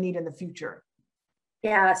is going to need in the future?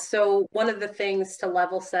 Yeah, so one of the things to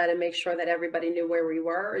level set and make sure that everybody knew where we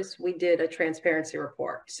were is we did a transparency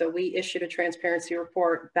report. So we issued a transparency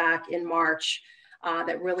report back in March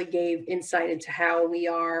that really gave insight into how we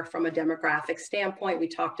are from a demographic standpoint. We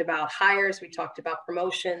talked about hires, we talked about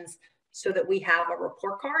promotions, so that we have a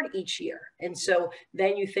report card each year. And so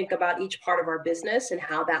then you think about each part of our business and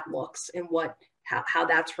how that looks and how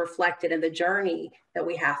that's reflected in the journey that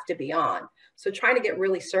we have to be on. So trying to get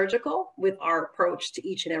really surgical with our approach to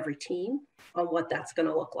each and every team on what that's going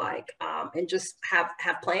to look like, and just have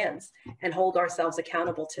plans and hold ourselves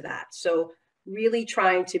accountable to that. So really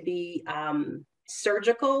trying to be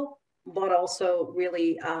surgical, but also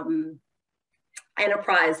really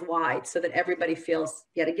enterprise-wide so that everybody feels,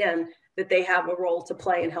 yet again, that they have a role to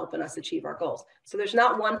play in helping us achieve our goals. So there's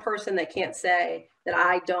not one person that can't say that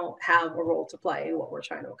I don't have a role to play in what we're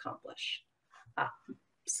trying to accomplish.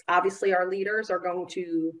 Obviously, our leaders are going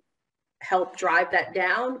to help drive that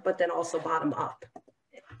down, but then also bottom up.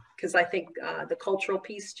 Because I think the cultural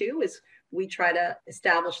piece too is we try to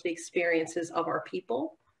establish the experiences of our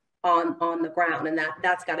people on the ground, and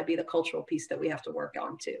that's got to be the cultural piece that we have to work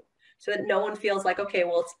on too. So that no one feels like, okay,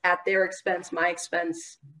 well, it's at their expense, my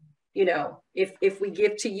expense. You know, if we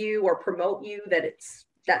give to you or promote you,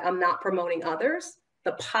 that I'm not promoting others,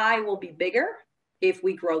 the pie will be bigger if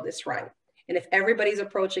we grow this right. And if everybody's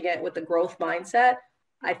approaching it with the growth mindset,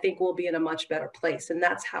 I think we'll be in a much better place. And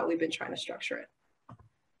that's how we've been trying to structure it.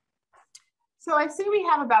 So I see we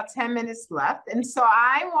have about 10 minutes left. And so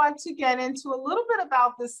I want to get into a little bit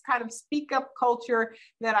about this kind of speak up culture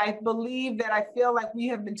that I feel like we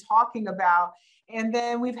have been talking about. And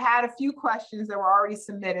then we've had a few questions that were already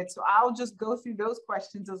submitted. So I'll just go through those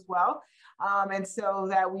questions as well. And so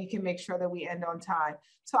that we can make sure that we end on time.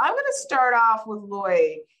 So I'm going to start off with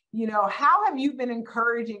Lloyd. How have you been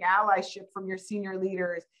encouraging allyship from your senior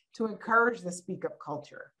leaders to encourage the speak up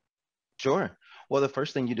culture? Sure. Well, the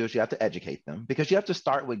first thing you do is you have to educate them, because you have to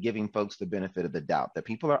start with giving folks the benefit of the doubt that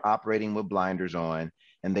people are operating with blinders on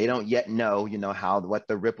and they don't yet know, what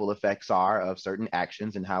the ripple effects are of certain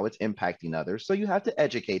actions and how it's impacting others. So you have to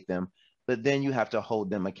educate them, but then you have to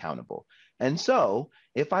hold them accountable. And so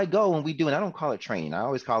if I go and we do, and I don't call it training, I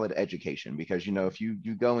always call it education, because, if you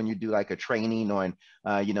go and you do like a training on,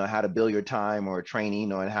 how to bill your time, or a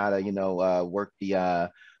training on how to, work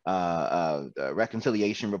the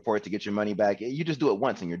reconciliation report to get your money back, you just do it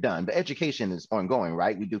once and you're done. But education is ongoing,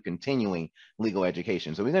 right? We do continuing legal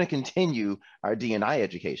education. So we're going to continue our D&I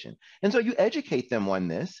education. And so you educate them on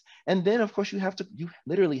this. And then of course you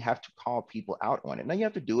literally have to call people out on it. Now you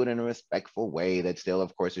have to do it in a respectful way that still,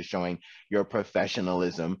 of course, is showing your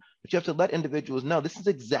professionalism, but you have to let individuals know this is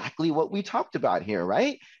exactly what we talked about here,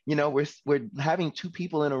 right? We're having two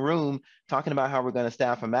people in a room talking about how we're going to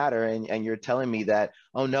staff a matter, and you're telling me that,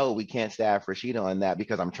 oh no, we can't staff Rashida on that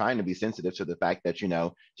because I'm trying to be sensitive to the fact that,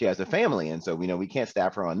 she has a family. And so, we can't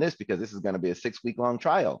staff her on this because this is going to be a 6-week-long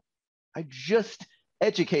trial. I just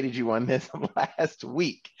educated you on this last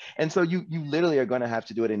week. And so you literally are going to have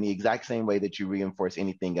to do it in the exact same way that you reinforce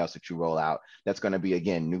anything else that you roll out. That's going to be,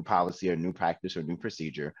 again, new policy or new practice or new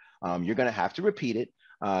procedure. You're going to have to repeat it.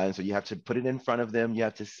 And so you have to put it in front of them. You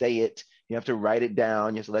have to say it. You have to write it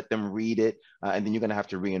down. You have to let them read it. And then you're going to have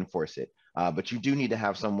to reinforce it. But you do need to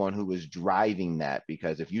have someone who is driving that,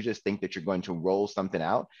 because if you just think that you're going to roll something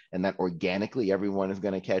out and that organically everyone is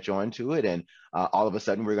going to catch on to it, and all of a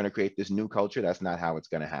sudden we're going to create this new culture, that's not how it's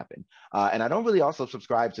going to happen. And I don't really also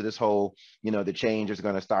subscribe to this whole, the change is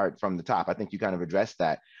going to start from the top. I think you kind of addressed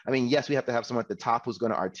that. I mean, yes, we have to have someone at the top who's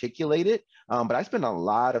going to articulate it, but I spend a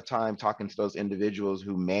lot of time talking to those individuals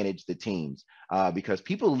who manage the teams, because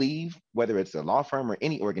people leave, whether it's a law firm or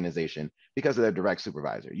any organization, because of their direct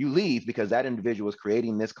supervisor. You leave because because that individual is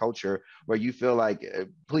creating this culture where you feel like,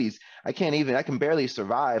 please, I can barely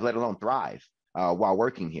survive, let alone thrive while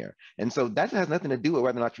working here. And so that has nothing to do with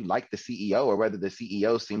whether or not you like the CEO or whether the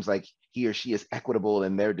CEO seems like he or she is equitable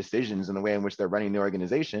in their decisions and the way in which they're running the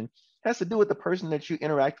organization. It has to do with the person that you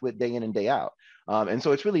interact with day in and day out. And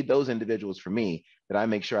so it's really those individuals for me that I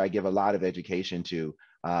make sure I give a lot of education to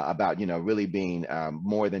about, really being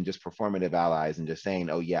more than just performative allies and just saying,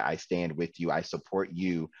 oh yeah, I stand with you, I support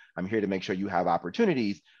you, I'm here to make sure you have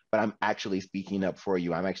opportunities, but I'm actually speaking up for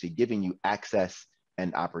you. I'm actually giving you access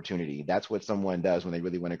and opportunity. That's what someone does when they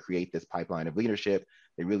really want to create this pipeline of leadership.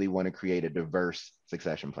 They really want to create a diverse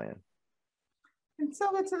succession plan. And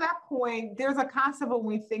so to that point, there's a concept when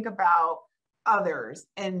we think about others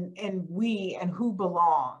and we and who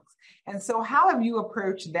belongs. And so how have you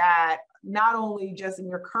approached that, not only just in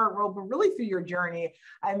your current role, but really through your journey?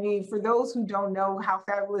 I mean, for those who don't know how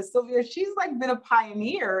fabulous Sylvia, she's like been a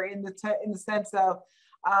pioneer in the sense of,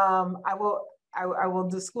 I will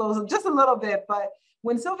disclose just a little bit, but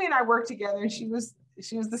when Sylvia and I worked together, and she was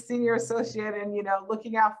the senior associate and,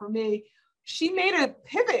 looking out for me, she made a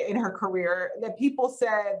pivot in her career that people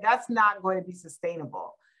said, that's not going to be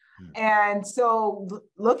sustainable. And so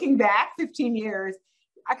looking back 15 years,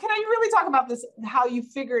 can I really talk about this, how you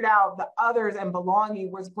figured out the others and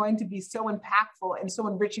belonging was going to be so impactful and so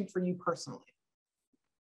enriching for you personally?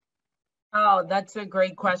 Oh, that's a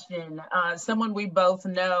great question. Someone we both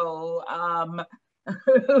know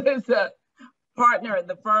who is a partner at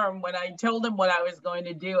the firm, when I told him what I was going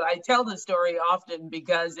to do, I tell the story often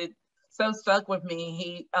because it so stuck with me.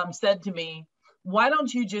 He said to me, why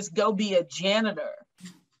don't you just go be a janitor?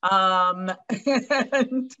 And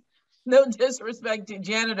no disrespect to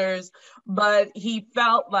janitors, but he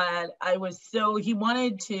felt that he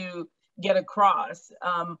wanted to get across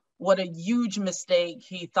what a huge mistake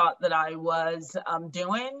he thought that I was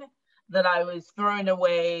doing, that I was throwing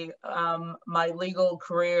away my legal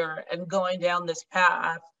career and going down this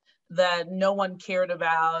path that no one cared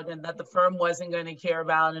about and that the firm wasn't going to care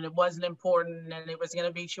about, and it wasn't important and it was going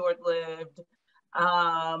to be short-lived.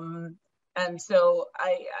 And so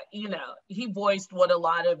he voiced what a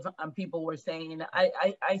lot of people were saying.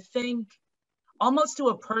 I think almost to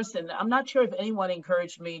a person, I'm not sure if anyone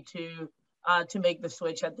encouraged me to make the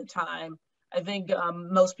switch at the time. I think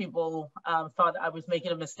most people thought I was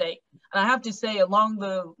making a mistake. And I have to say, along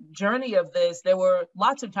the journey of this, there were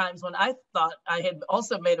lots of times when I thought I had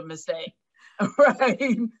also made a mistake,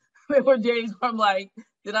 right? There were days where I'm like,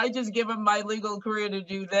 did I just give up my legal career to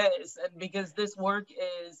do this? And because this work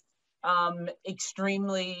is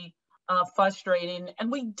extremely frustrating,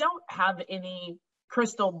 and we don't have any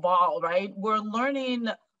crystal ball, right? We're learning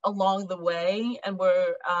along the way, and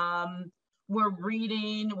we're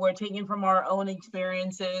reading, we're taking from our own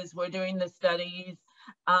experiences, we're doing the studies.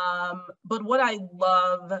 But what I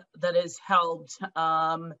love that has helped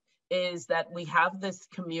is that we have this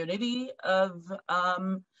community of,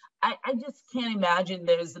 I just can't imagine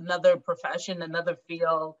there's another profession, another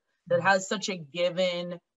field that has such a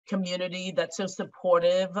given community that's so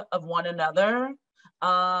supportive of one another.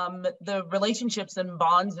 The relationships and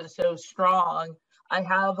bonds are so strong. I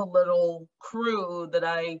have a little crew that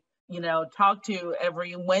I talk to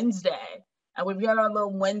every Wednesday, and we've got our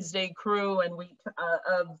little Wednesday crew, and we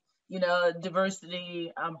of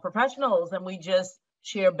diversity professionals, and we just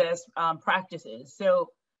share best practices. So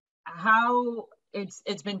how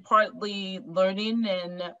it's been partly learning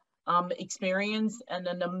and experience, and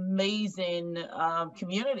an amazing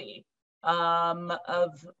community of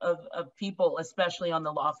people, especially on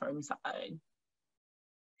the law firm side.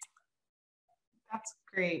 That's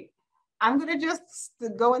great. I'm going to just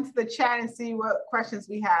go into the chat and see what questions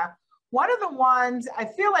we have. One of the ones, I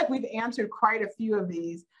feel like we've answered quite a few of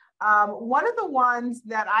these. One of the ones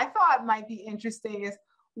that I thought might be interesting is,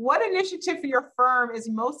 what initiative for your firm is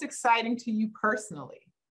most exciting to you personally?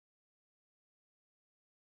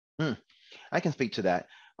 I can speak to that.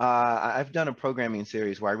 I've done a programming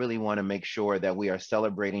series where I really want to make sure that we are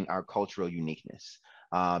celebrating our cultural uniqueness.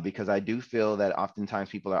 Because I do feel that oftentimes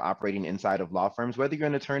people are operating inside of law firms, whether you're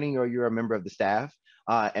an attorney or you're a member of the staff,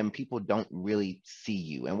 and people don't really see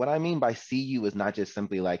you. And what I mean by see you is not just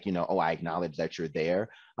simply like, oh, I acknowledge that you're there,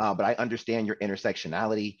 but I understand your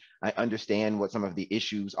intersectionality. I understand what some of the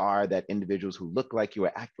issues are that individuals who look like you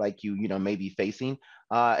or act like you, may be facing.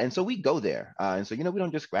 And so we go there. And so, we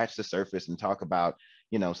don't just scratch the surface and talk about,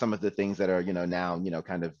 some of the things that are, now,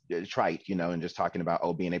 kind of trite, and just talking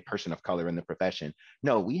about, being a person of color in the profession.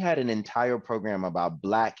 No, we had an entire program about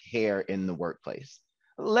Black hair in the workplace.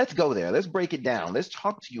 let's go there. Let's break it down. Let's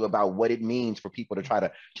talk to you about what it means for people to try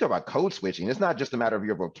to talk about code switching. It's not just a matter of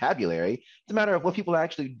your vocabulary. It's a matter of what people are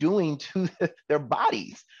actually doing to their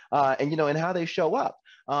bodies and, and how they show up.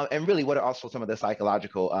 And really what are also some of the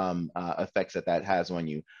psychological effects that has on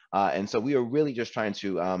you. And so we are really just trying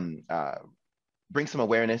to bring some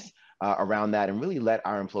awareness around that and really let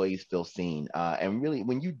our employees feel seen. And really,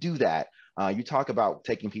 when you do that, you talk about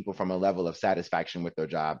taking people from a level of satisfaction with their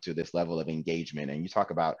job to this level of engagement, and you talk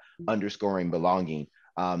about underscoring belonging.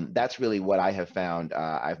 That's really what I have found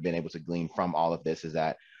I've been able to glean from all of this, is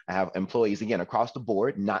that I have employees, again, across the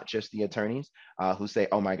board, not just the attorneys, who say,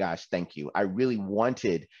 oh my gosh, thank you. I really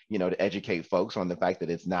wanted, to educate folks on the fact that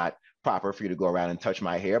it's not proper for you to go around and touch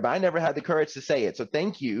my hair, but I never had the courage to say it. So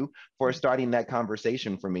thank you for starting that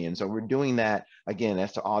conversation for me. And so we're doing that, again,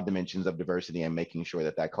 as to all dimensions of diversity and making sure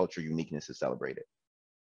that cultural uniqueness is celebrated.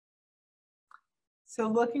 So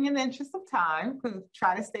looking in the interest of time, because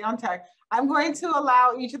try to stay on time, I'm going to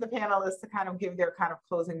allow each of the panelists to kind of give their kind of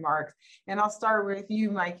closing marks. And I'll start with you,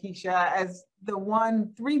 Keisha, as the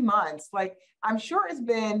 3 months, like, I'm sure it's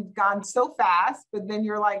gone so fast, but then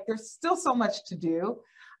you're like, there's still so much to do.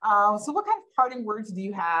 So what kind of parting words do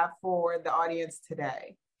you have for the audience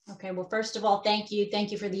today? Okay, well, first of all, thank you.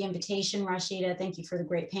 Thank you for the invitation, Rashida. Thank you for the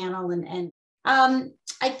great panel. And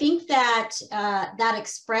I think that that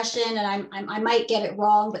expression, and I might get it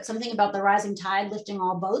wrong, but something about the rising tide lifting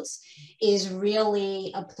all boats is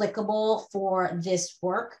really applicable for this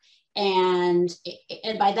work. And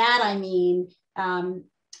by that, I mean,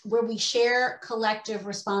 where we share collective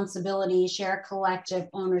responsibility, share collective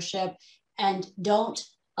ownership, and don't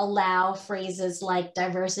allow phrases like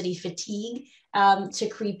diversity fatigue to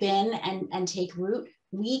creep in and take root,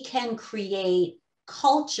 we can create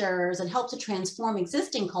cultures and help to transform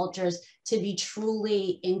existing cultures to be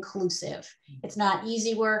truly inclusive. It's not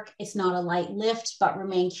easy work, it's not a light lift, but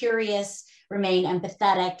remain curious, remain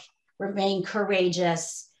empathetic, remain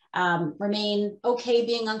courageous, remain okay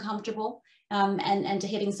being uncomfortable, and to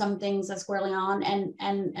hitting some things squarely on,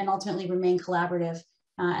 and ultimately remain collaborative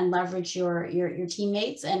and leverage your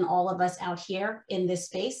teammates and all of us out here in this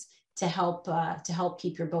space to help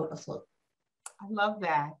keep your boat afloat. I love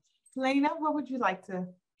that. Lena, what would you like to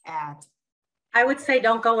add? I would say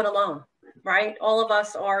don't go it alone, right? All of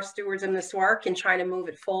us are stewards in this work and trying to move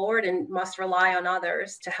it forward, and must rely on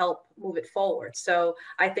others to help move it forward. So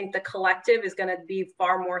I think the collective is going to be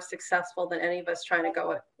far more successful than any of us trying to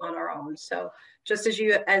go it on our own. So just as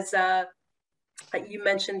you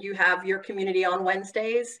mentioned, you have your community on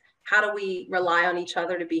Wednesdays. How do we rely on each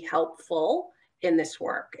other to be helpful in this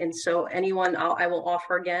work? And so anyone, I will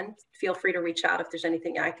offer again, feel free to reach out if there's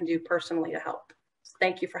anything I can do personally to help.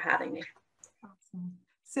 Thank you for having me. Awesome.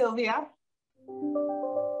 Sylvia?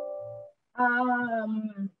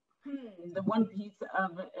 The one piece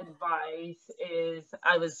of advice is,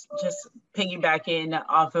 I was just piggybacking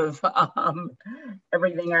off of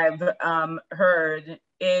everything I've heard.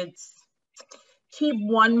 It's keep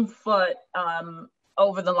one foot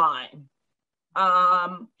over the line.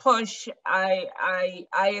 Push. I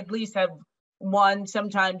at least have one,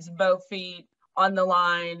 sometimes both feet on the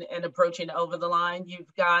line and approaching over the line.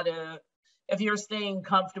 You've got to, if you're staying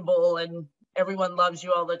comfortable and everyone loves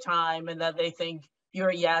you all the time and that they think you're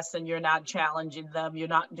a yes and you're not challenging them, you're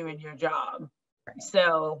not doing your job.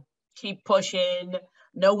 So keep pushing,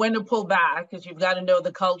 know when to pull back, because you've got to know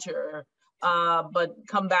the culture, but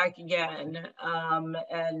come back again,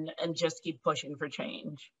 and just keep pushing for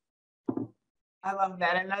change. I love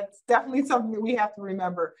that. And that's definitely something that we have to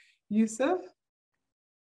remember. Yusuf?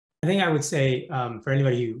 I think I would say for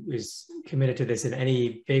anybody who is committed to this in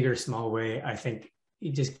any big or small way, I think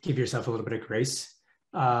you just give yourself a little bit of grace.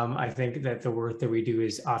 I think that the work that we do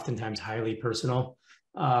is oftentimes highly personal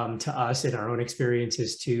to us in our own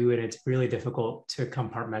experiences too. And it's really difficult to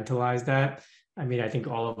compartmentalize that. I mean, I think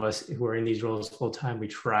all of us who are in these roles full time, we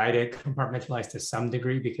try to compartmentalize to some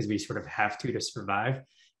degree because we sort of have to survive.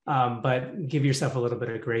 But give yourself a little bit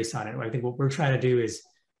of grace on it. I think what we're trying to do is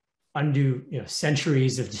undo,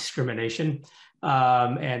 centuries of discrimination,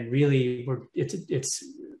 and really,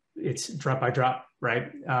 it's drop by drop,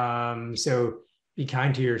 right? So be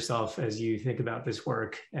kind to yourself as you think about this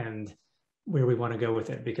work and where we want to go with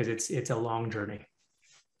it, because it's a long journey.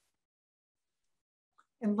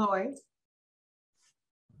 And Lloyd?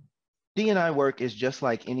 D&I work is just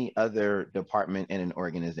like any other department in an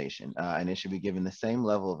organization, and it should be given the same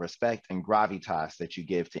level of respect and gravitas that you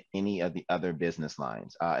give to any of the other business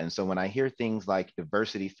lines. And so when I hear things like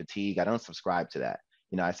diversity fatigue, I don't subscribe to that.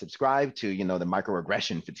 You know, I subscribe to, you know, the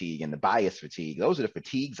microaggression fatigue and the bias fatigue. Those are the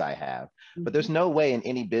fatigues I have. But there's no way in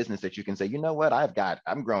any business that you can say, you know what,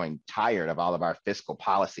 I'm growing tired of all of our fiscal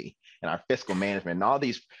policy and our fiscal management and all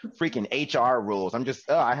these freaking HR rules.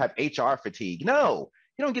 I have HR fatigue. No,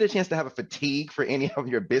 you don't get a chance to have a fatigue for any of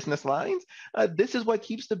your business lines. This is what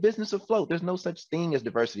keeps the business afloat. There's no such thing as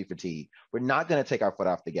diversity fatigue. We're not going to take our foot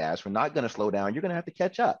off the gas. We're not going to slow down. You're going to have to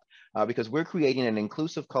catch up because we're creating an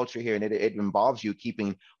inclusive culture here, and it involves you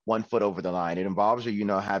keeping one foot over the line. It involves you, you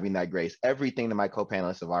know, having that grace. Everything that my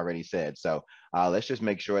co-panelists have already said. So let's just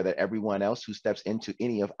make sure that everyone else who steps into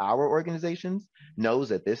any of our organizations knows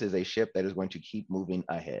that this is a ship that is going to keep moving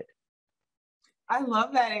ahead. I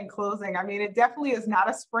love that in closing. I mean, it definitely is not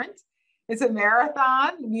a sprint. It's a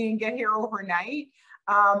marathon. We didn't get here overnight.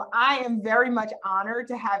 I am very much honored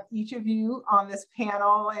to have each of you on this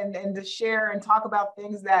panel and to share and talk about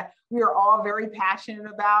things that we are all very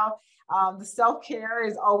passionate about. The self-care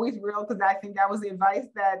is always real, because I think that was the advice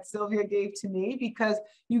that Sylvia gave to me, because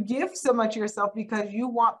you give so much of yourself because you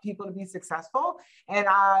want people to be successful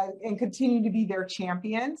and continue to be their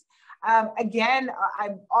champions. Again,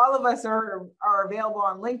 all of us are available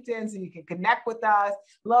on LinkedIn, so you can connect with us.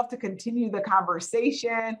 Love to continue the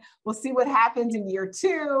conversation. We'll see what happens in year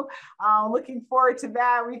 2. Looking forward to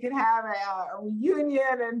that. We can have a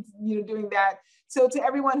reunion and, you know, doing that. So to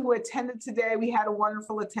everyone who attended today, we had a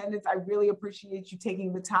wonderful attendance. I really appreciate you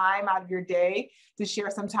taking the time out of your day to share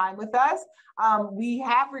some time with us. We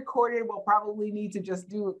have recorded. We'll probably need to just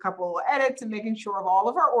do a couple of edits and making sure of all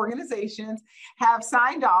of our organizations have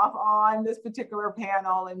signed off on this particular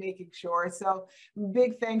panel and making sure. So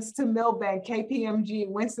big thanks to Milbank, KPMG,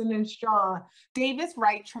 Winston Strawn, Davis,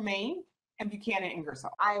 Wright Tremaine, and Buchanan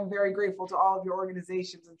Ingersoll. I am very grateful to all of your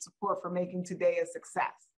organizations and support for making today a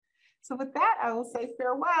success. So with that, I will say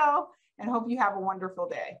farewell and hope you have a wonderful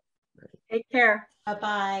day. Take care.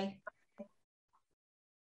 Bye-bye.